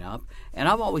opening up, and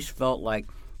I've always felt like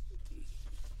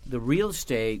the real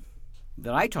estate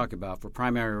that I talk about for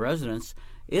primary residence,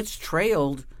 it's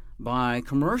trailed by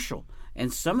commercial.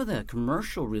 And some of the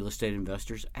commercial real estate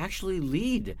investors actually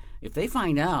lead. If they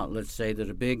find out, let's say, that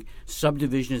a big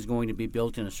subdivision is going to be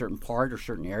built in a certain part or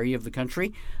certain area of the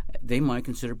country, they might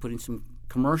consider putting some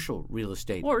commercial real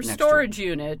estate or next storage to it.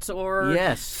 Units or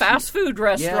fast food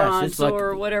restaurants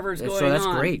or whatever's going on. So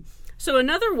that's great. So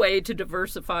another way to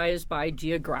diversify is by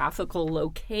geographical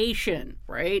location,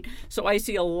 right? So I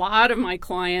see a lot of my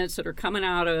clients that are coming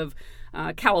out of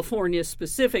California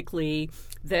specifically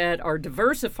that are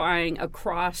diversifying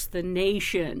across the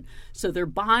nation. So they're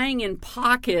buying in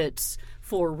pockets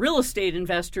for real estate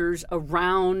investors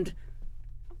around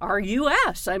our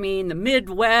U.S. I mean, the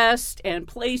Midwest and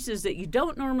places that you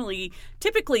don't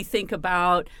typically think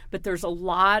about, but there's a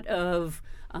lot of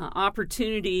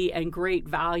opportunity and great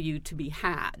value to be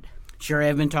had. Sherry,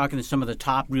 I've been talking to some of the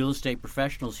top real estate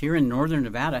professionals here in Northern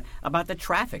Nevada about the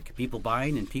traffic, people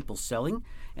buying and people selling.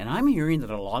 And I'm hearing that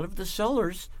a lot of the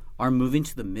sellers are moving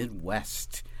to the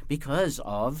Midwest because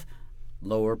of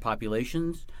lower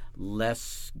populations,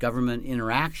 less government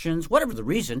interactions, whatever the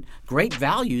reason, great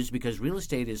values because real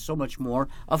estate is so much more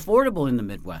affordable in the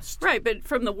Midwest. Right, but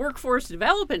from the workforce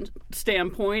development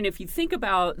standpoint, if you think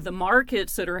about the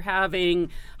markets that are having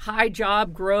high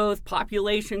job growth,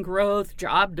 population growth,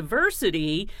 job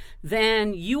diversity,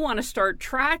 then you want to start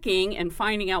tracking and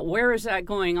finding out where is that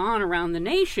going on around the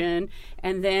nation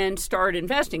and then start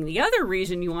investing. The other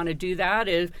reason you want to do that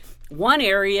is one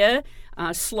area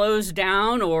slows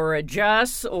down or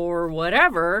adjusts or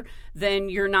whatever, then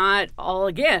you're not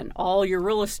all your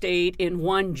real estate in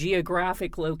one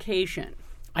geographic location.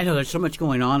 I know there's so much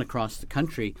going on across the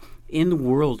country in the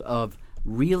world of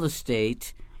real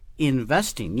estate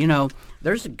investing.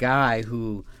 There's a guy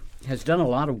who has done a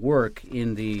lot of work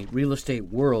in the real estate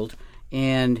world,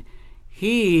 and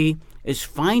he is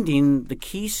finding the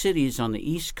key cities on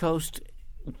the East Coast,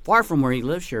 far from where he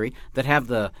lives, Sherry, that have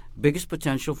the biggest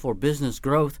potential for business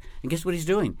growth. And guess what he's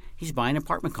doing? He's buying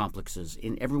apartment complexes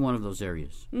in every one of those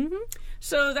areas. Mm-hmm.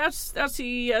 So that's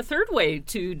the third way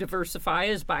to diversify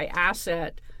is by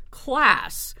asset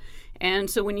class.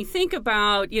 And so when you think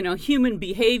about, human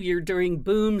behavior during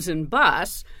booms and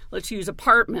busts, let's use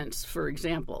apartments, for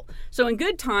example. So in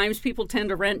good times, people tend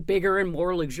to rent bigger and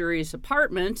more luxurious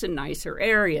apartments in nicer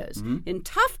areas. Mm-hmm. In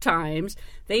tough times,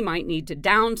 they might need to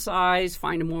downsize,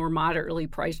 find a more moderately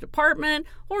priced apartment,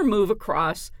 or move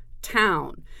across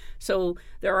town. So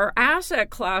there are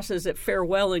asset classes that fare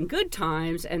well in good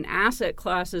times and asset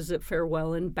classes that fare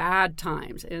well in bad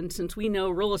times. And since we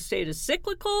know real estate is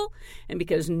cyclical, and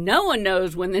because no one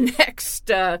knows when the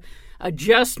next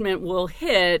adjustment will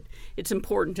hit, it's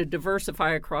important to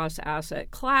diversify across asset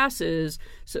classes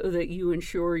so that you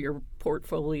ensure your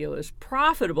portfolio is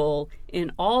profitable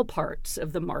in all parts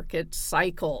of the market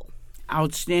cycle.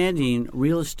 Outstanding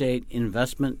real estate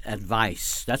investment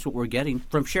advice. That's what we're getting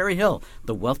from Sherry Hill,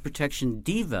 the wealth protection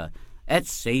diva at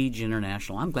Sage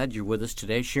International. I'm glad you're with us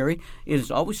today, Sherry. It is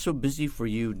always so busy for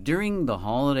you during the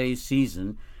holiday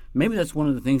season. Maybe that's one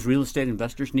of the things real estate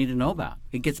investors need to know about.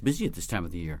 It gets busy at this time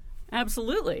of the year.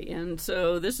 Absolutely. And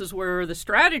so this is where the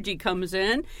strategy comes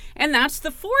in. And that's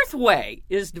the fourth way,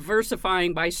 is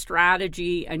diversifying by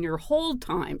strategy and your hold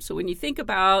time. So when you think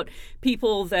about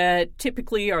people that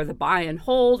typically are the buy and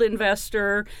hold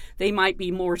investor, they might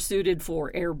be more suited for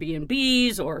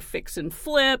Airbnbs or fix and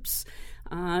flips.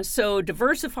 So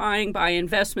diversifying by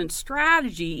investment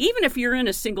strategy, even if you're in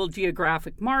a single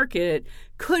geographic market,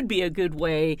 could be a good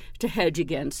way to hedge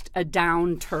against a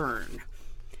downturn.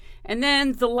 And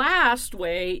then the last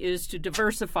way is to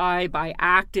diversify by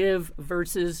active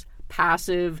versus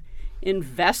passive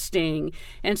investing.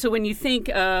 And so when you think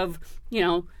of,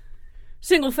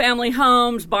 single family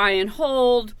homes, buy and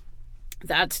hold,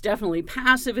 that's definitely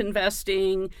passive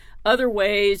investing. Other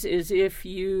ways is if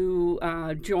you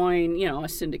join, a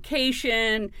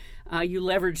syndication, you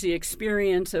leverage the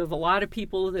experience of a lot of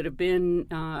people that have been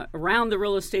around the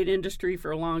real estate industry for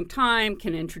a long time,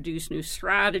 can introduce new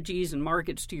strategies and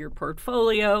markets to your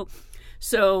portfolio.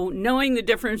 So knowing the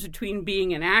difference between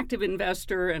being an active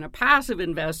investor and a passive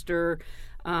investor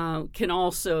can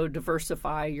also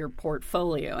diversify your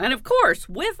portfolio. And of course,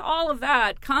 with all of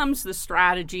that comes the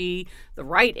strategy, the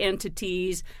right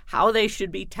entities, how they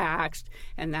should be taxed.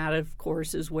 And that, of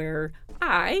course, is where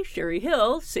I, Sherry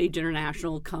Hill, Sage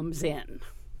International, comes in.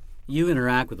 You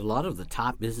interact with a lot of the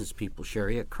top business people,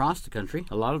 Sherry, across the country,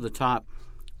 a lot of the top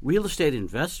real estate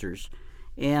investors.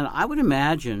 And I would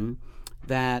imagine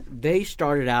that they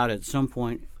started out at some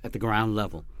point at the ground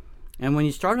level. And when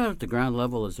you start out at the ground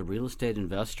level as a real estate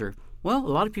investor, well, a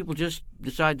lot of people just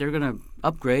decide they're going to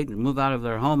upgrade and move out of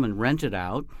their home and rent it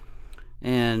out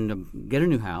and get a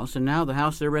new house. And now the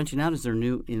house they're renting out is their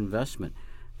new investment.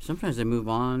 Sometimes they move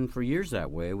on for years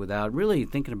that way without really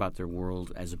thinking about their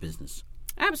world as a business.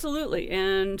 Absolutely.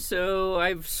 And so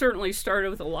I've certainly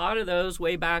started with a lot of those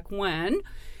way back when.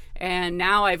 And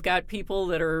now I've got people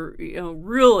that are,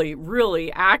 really,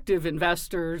 really active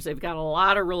investors. They've got a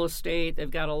lot of real estate. They've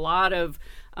got a lot of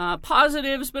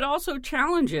positives, but also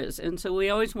challenges. And so we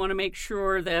always want to make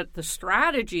sure that the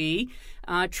strategy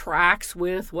tracks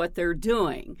with what they're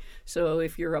doing. So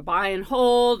if you're a buy and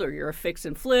hold, or you're a fix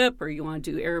and flip, or you want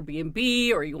to do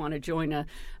Airbnb, or you want to join a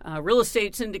real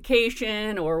estate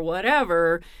syndication or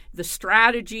whatever, the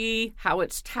strategy, how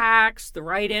it's taxed, the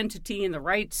right entity in the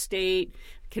right state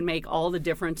can make all the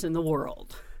difference in the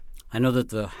world. I know that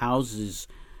the houses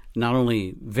not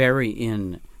only vary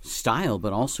in style,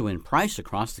 but also in price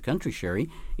across the country, Sherry.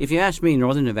 If you ask me,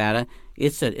 Northern Nevada,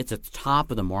 it's at the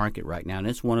top of the market right now, and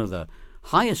it's one of the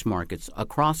highest markets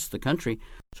across the country.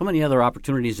 So many other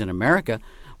opportunities in America.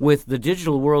 With the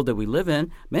digital world that we live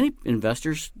in, many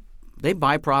investors, they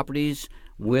buy properties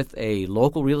with a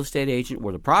local real estate agent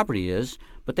where the property is,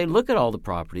 but they look at all the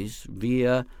properties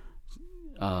via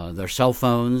their cell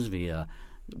phones, via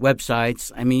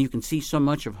websites. I mean, you can see so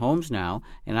much of homes now,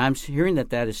 and I'm hearing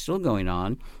that is still going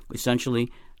on,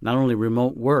 essentially not only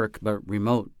remote work, but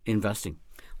remote investing.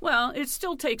 Well, it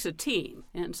still takes a team.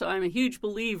 And so I'm a huge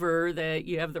believer that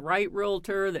you have the right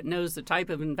realtor that knows the type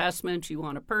of investment you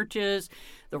want to purchase,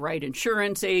 the right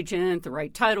insurance agent, the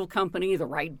right title company, the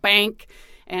right bank.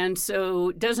 And so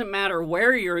it doesn't matter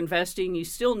where you're investing, you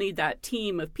still need that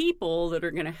team of people that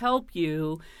are going to help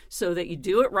you so that you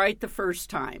do it right the first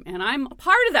time. And I'm a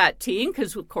part of that team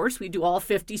because, of course, we do all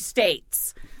 50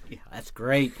 states. Yeah, that's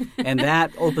great. And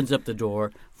that opens up the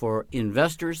door for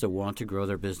investors that want to grow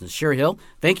their business. Sherry Hill,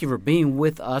 thank you for being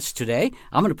with us today.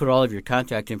 I'm going to put all of your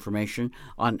contact information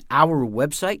on our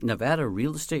website,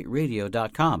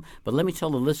 NevadaRealEstateRadio.com. But let me tell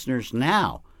the listeners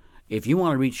now, if you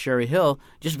want to reach Sherry Hill,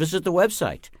 just visit the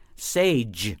website,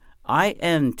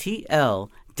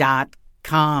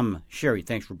 SageIntl.com. Sherry,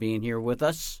 thanks for being here with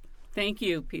us. Thank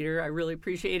you, Peter. I really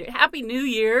appreciate it. Happy New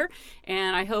Year,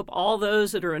 and I hope all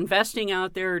those that are investing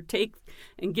out there take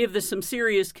and give this some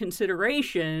serious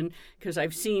consideration, because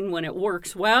I've seen when it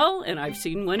works well, and I've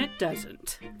seen when it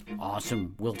doesn't.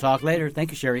 Awesome. We'll talk later.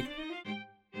 Thank you, Sherry.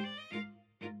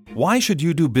 Why should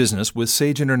you do business with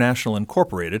Sage International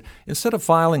Incorporated instead of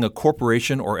filing a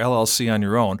corporation or LLC on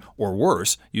your own, or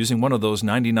worse, using one of those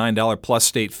 $99 plus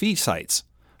state fee sites?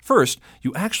 First,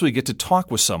 you actually get to talk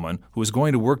with someone who is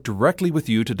going to work directly with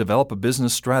you to develop a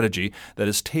business strategy that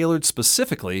is tailored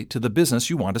specifically to the business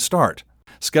you want to start.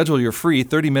 Schedule your free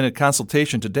 30-minute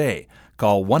consultation today.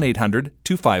 Call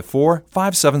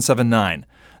 1-800-254-5779.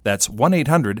 That's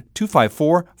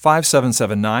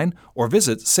 1-800-254-5779, or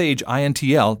visit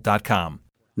SageIntl.com.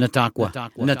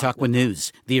 Natakwa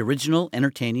News, the original,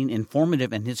 entertaining,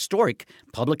 informative, and historic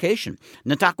publication.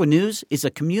 Natakwa News is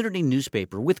a community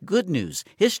newspaper with good news,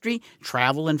 history,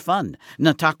 travel, and fun.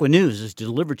 Natakwa News is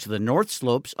delivered to the north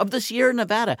slopes of the Sierra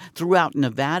Nevada throughout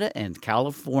Nevada and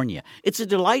California. It's a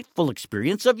delightful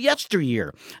experience of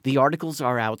yesteryear. The articles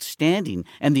are outstanding,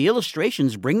 and the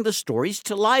illustrations bring the stories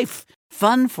to life.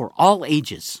 Fun for all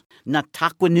ages.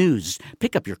 Natakwa News.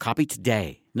 Pick up your copy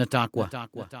today. Natakwa.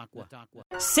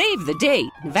 Save the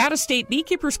date. Nevada State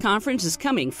Beekeepers Conference is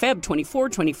coming Feb 24,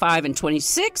 25, and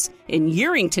 26 in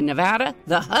Yerington, Nevada,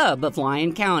 the hub of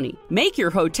Lyon County. Make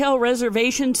your hotel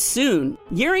reservations soon.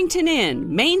 Yerington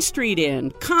Inn, Main Street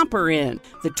Inn, Comper Inn.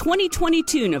 The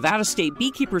 2022 Nevada State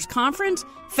Beekeepers Conference,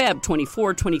 Feb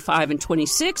 24, 25, and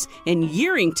 26 in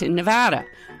Yerington, Nevada.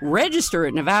 Register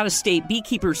at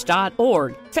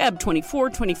nevadastatebeekeepers.org. Feb 24,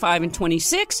 25, and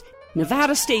 26,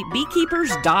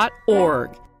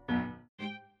 nevadastatebeekeepers.org.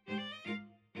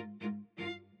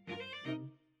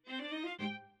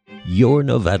 Your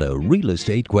Nevada Real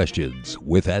Estate Questions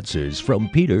with answers from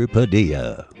Peter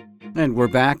Padilla. And we're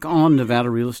back on Nevada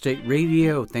Real Estate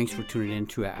Radio. Thanks for tuning in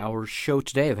to our show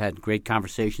today. I've had great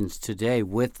conversations today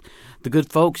with the good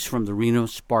folks from the Reno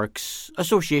Sparks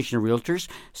Association of Realtors.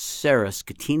 Sarah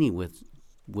Scatini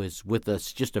was with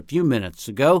us just a few minutes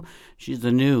ago. She's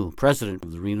the new president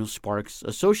of the Reno Sparks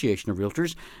Association of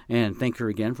Realtors. And thank her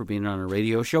again for being on our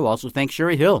radio show. Also, thank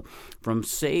Sherry Hill from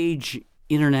Sage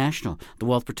International, the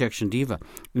wealth protection diva.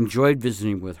 Enjoyed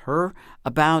visiting with her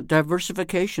about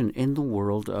diversification in the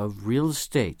world of real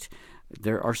estate.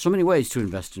 There are so many ways to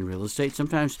invest in real estate.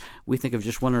 Sometimes we think of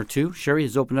just one or two. Sherry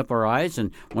has opened up our eyes,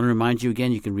 and I want to remind you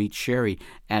again, you can reach Sherry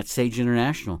at Sage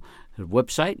International. Her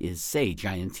website is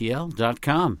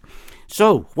sageintl.com.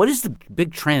 So what is the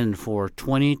big trend for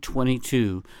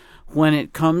 2022 when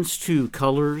it comes to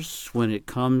colors, when it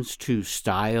comes to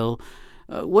style,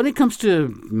 when it comes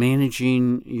to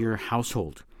managing your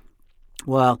household?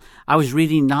 Well, I was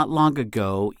reading not long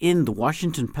ago in the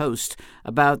Washington Post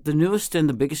about the newest and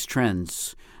the biggest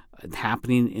trends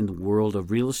happening in the world of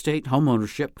real estate, home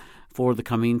ownership for the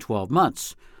coming 12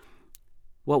 months.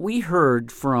 What we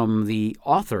heard from the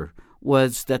author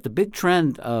was that the big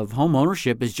trend of home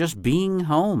ownership is just being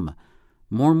home.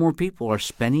 More and more people are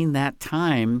spending that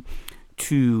time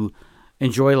to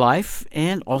enjoy life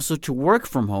and also to work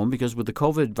from home, because with the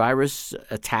COVID virus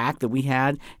attack that we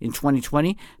had in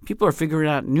 2020, people are figuring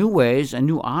out new ways and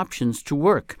new options to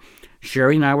work.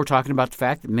 Sherry and I were talking about the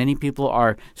fact that many people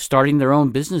are starting their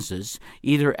own businesses,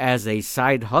 either as a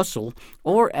side hustle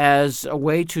or as a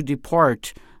way to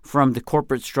depart from the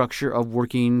corporate structure of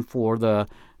working for the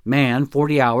man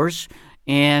 40 hours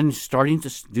and starting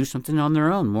to do something on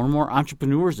their own. More and more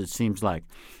entrepreneurs, it seems like.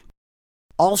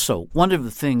 Also, one of the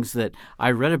things that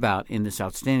I read about in this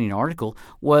outstanding article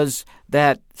was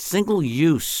that single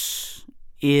use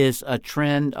is a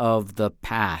trend of the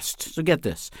past. So get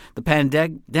this. The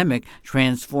pandemic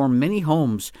transformed many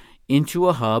homes into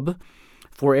a hub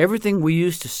for everything we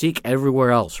used to seek everywhere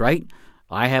else, right?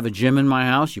 I have a gym in my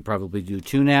house. You probably do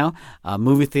too now. A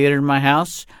movie theater in my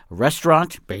house. A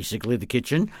restaurant, basically the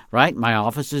kitchen, right? My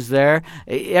office is there.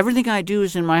 Everything I do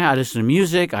is in my house. I listen to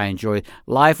music. I enjoy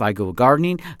life. I go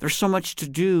gardening. There's so much to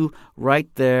do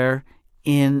right there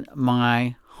in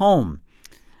my home.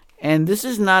 And this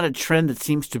is not a trend that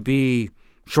seems to be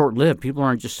short-lived. People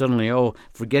aren't just suddenly,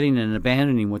 forgetting and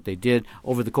abandoning what they did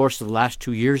over the course of the last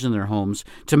 2 years in their homes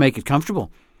to make it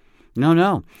comfortable.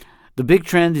 No. The big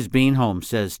trend is being home,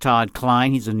 says Todd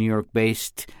Klein. He's a New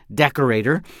York-based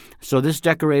decorator. So this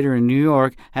decorator in New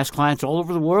York has clients all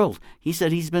over the world. He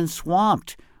said he's been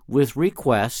swamped with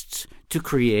requests to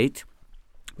create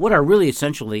what are really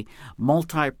essentially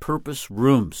multi-purpose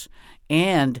rooms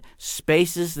and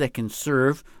spaces that can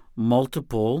serve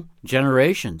multiple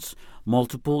generations,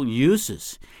 multiple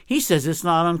uses. He says it's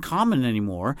not uncommon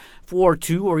anymore for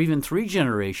 2 or even 3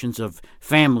 generations of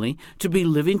family to be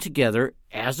living together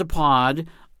as a pod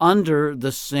under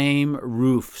the same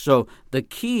roof. So the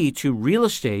key to real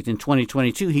estate in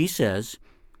 2022, he says,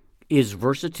 is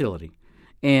versatility.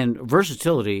 And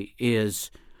versatility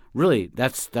is really,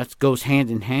 that goes hand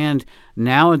in hand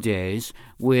nowadays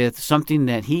with something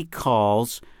that he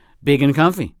calls big and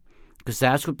comfy, because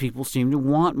that's what people seem to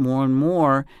want more and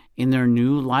more in their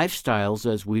new lifestyles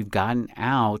as we've gotten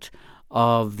out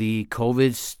of the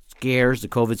COVID scares, the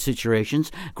COVID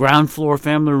situations. Ground floor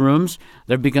family rooms,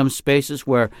 they've become spaces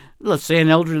where, let's say, an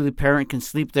elderly parent can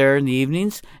sleep there in the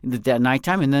evenings, in the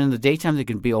nighttime, and then in the daytime they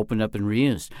can be opened up and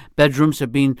reused. Bedrooms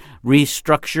have been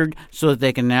restructured so that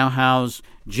they can now house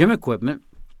gym equipment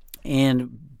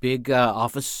and big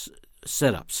office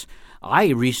setups. I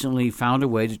recently found a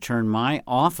way to turn my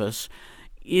office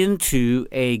into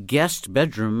a guest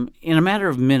bedroom in a matter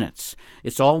of minutes.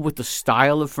 It's all with the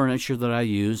style of furniture that I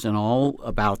use and all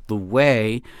about the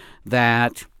way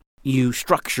that you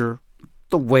structure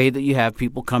the way that you have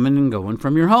people coming and going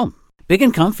from your home. Big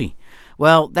and comfy.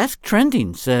 Well, that's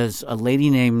trending, says a lady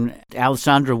named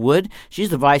Alessandra Wood. She's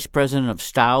the vice president of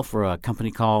style for a company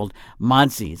called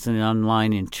Modzi. It's an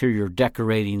online interior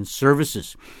decorating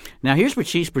services. Now, here's what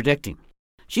she's predicting.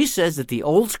 She says that the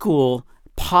old school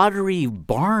Pottery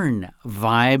Barn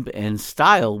vibe and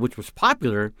style, which was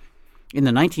popular in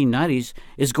the 1990s,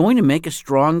 is going to make a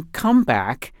strong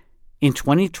comeback in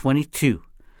 2022.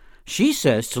 She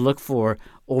says to look for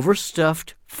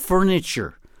overstuffed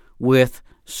furniture with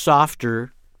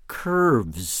softer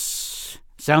curves.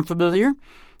 Sound familiar?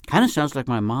 Kind of sounds like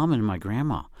my mom and my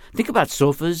grandma. Think about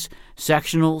sofas,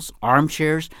 sectionals,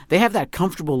 armchairs. They have that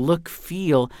comfortable look,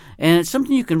 feel, and it's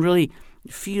something you can really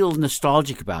feel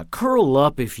nostalgic about. Curl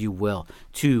up, if you will,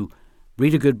 to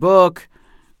read a good book,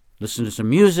 listen to some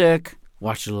music,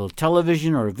 watch a little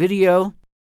television or a video.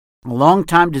 A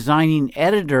longtime designing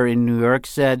editor in New York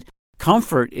said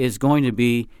comfort is going to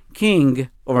be king,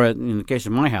 or in the case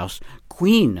of my house,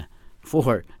 queen,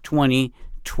 for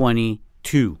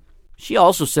 2022. She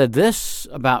also said this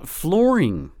about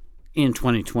flooring in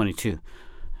 2022.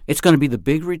 It's going to be the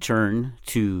big return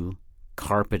to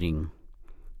carpeting.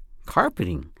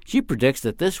 Carpeting. She predicts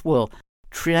that this will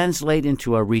translate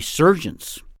into a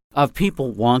resurgence of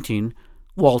people wanting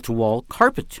wall-to-wall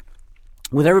carpet.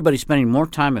 With everybody spending more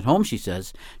time at home, she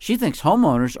says, she thinks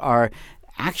homeowners are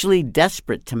actually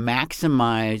desperate to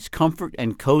maximize comfort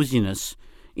and coziness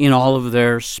in all of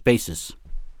their spaces.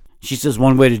 She says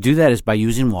one way to do that is by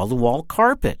using wall-to-wall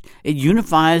carpet. It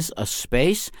unifies a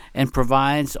space and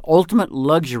provides ultimate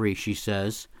luxury, she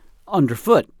says,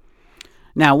 underfoot.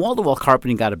 Now, wall-to-wall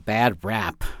carpeting got a bad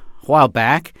rap a while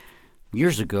back,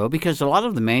 years ago, because a lot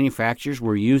of the manufacturers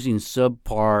were using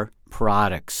subpar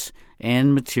products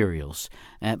and materials.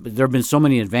 But there have been so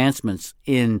many advancements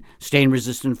in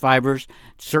stain-resistant fibers,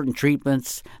 certain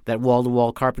treatments, that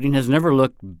wall-to-wall carpeting has never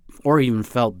looked or even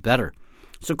felt better.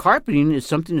 So carpeting is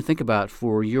something to think about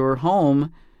for your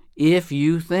home if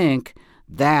you think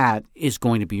that is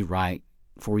going to be right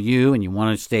for you and you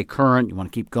want to stay current, you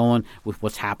want to keep going with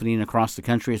what's happening across the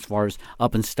country as far as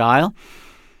up in style.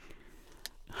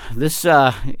 This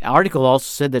article also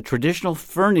said that traditional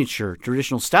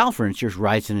style furniture is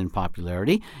rising in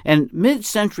popularity, and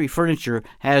mid-century furniture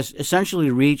has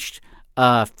essentially reached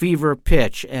a fever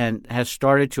pitch and has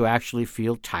started to actually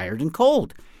feel tired and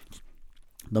cold.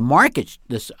 The market,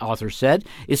 this author said,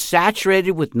 is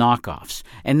saturated with knockoffs,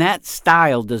 and that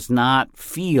style does not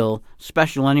feel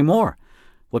special anymore.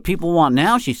 What people want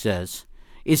now, she says,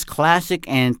 is classic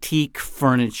antique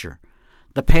furniture.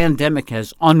 The pandemic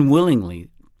has unwillingly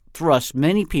thrust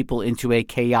many people into a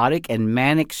chaotic and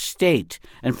manic state,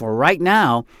 and for right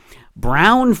now,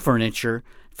 brown furniture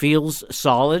feels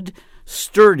solid,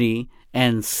 sturdy,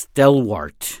 and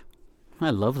stalwart. I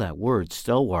love that word,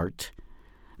 stalwart.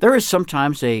 There is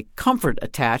sometimes a comfort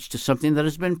attached to something that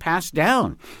has been passed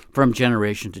down from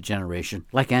generation to generation,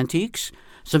 like antiques,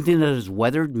 something that has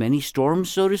weathered many storms,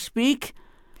 so to speak.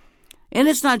 And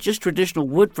it's not just traditional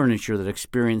wood furniture that's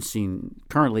experiencing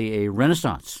currently a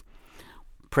renaissance.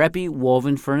 Preppy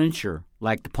woven furniture,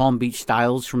 like the Palm Beach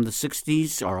styles from the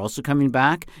 60s, are also coming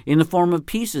back in the form of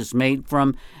pieces made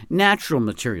from natural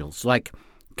materials like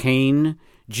cane,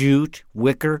 jute,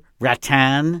 wicker,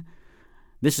 rattan.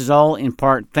 This is all in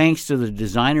part thanks to the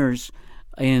designers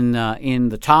in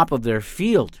the top of their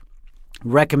field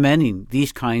recommending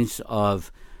these kinds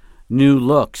of new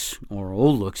looks, or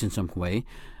old looks in some way,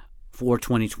 for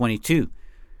 2022.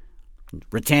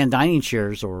 Rattan dining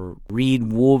chairs or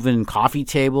reed woven coffee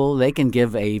table, they can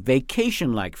give a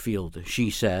vacation-like feel, she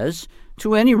says,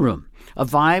 to any room. A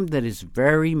vibe that is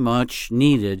very much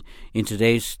needed in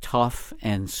today's tough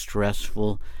and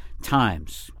stressful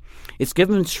times. It's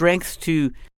given strength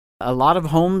to a lot of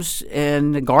homes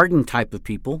and garden type of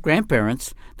people,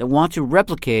 grandparents, that want to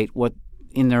replicate what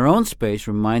in their own space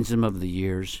reminds them of the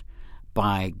years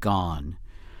bygone.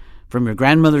 From your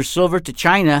grandmother's silver to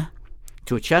china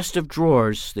to a chest of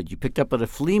drawers that you picked up at a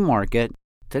flea market,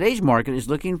 today's market is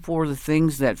looking for the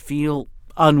things that feel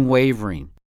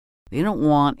unwavering. They don't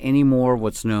want any more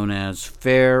what's known as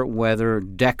fair weather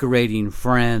decorating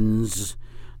friends.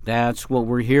 That's what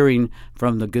we're hearing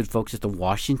from the good folks at the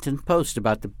Washington Post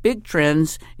about the big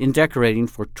trends in decorating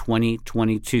for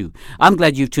 2022. I'm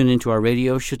glad you've tuned into our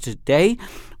radio show today.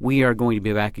 We are going to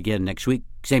be back again next week,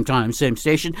 same time, same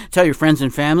station. Tell your friends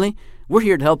and family We're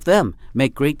here to help them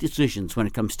make great decisions when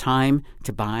it comes time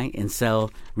to buy and sell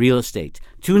real estate.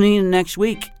 Tune in next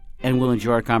week, and we'll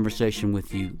enjoy our conversation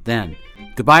with you then.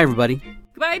 Goodbye, everybody.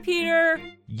 Goodbye, Peter.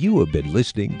 You have been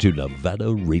listening to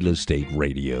Nevada Real Estate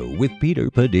Radio with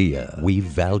Peter Padilla. We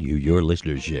value your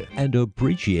listenership and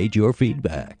appreciate your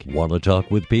feedback. Want to talk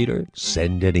with Peter?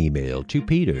 Send an email to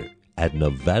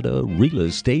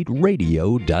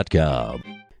peter@NevadaRealEstateRadio.com.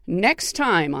 Next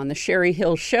time on the Sherry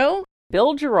Hill Show,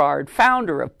 Bill Gerard,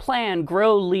 founder of Plan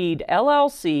Grow Lead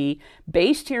LLC,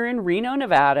 based here in Reno,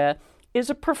 Nevada, is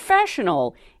a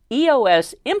professional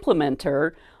EOS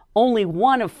implementer, only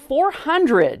one of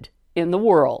 400 in the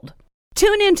world.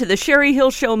 Tune in to the Sherry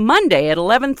Hill Show Monday at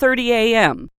 11:30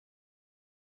 a.m.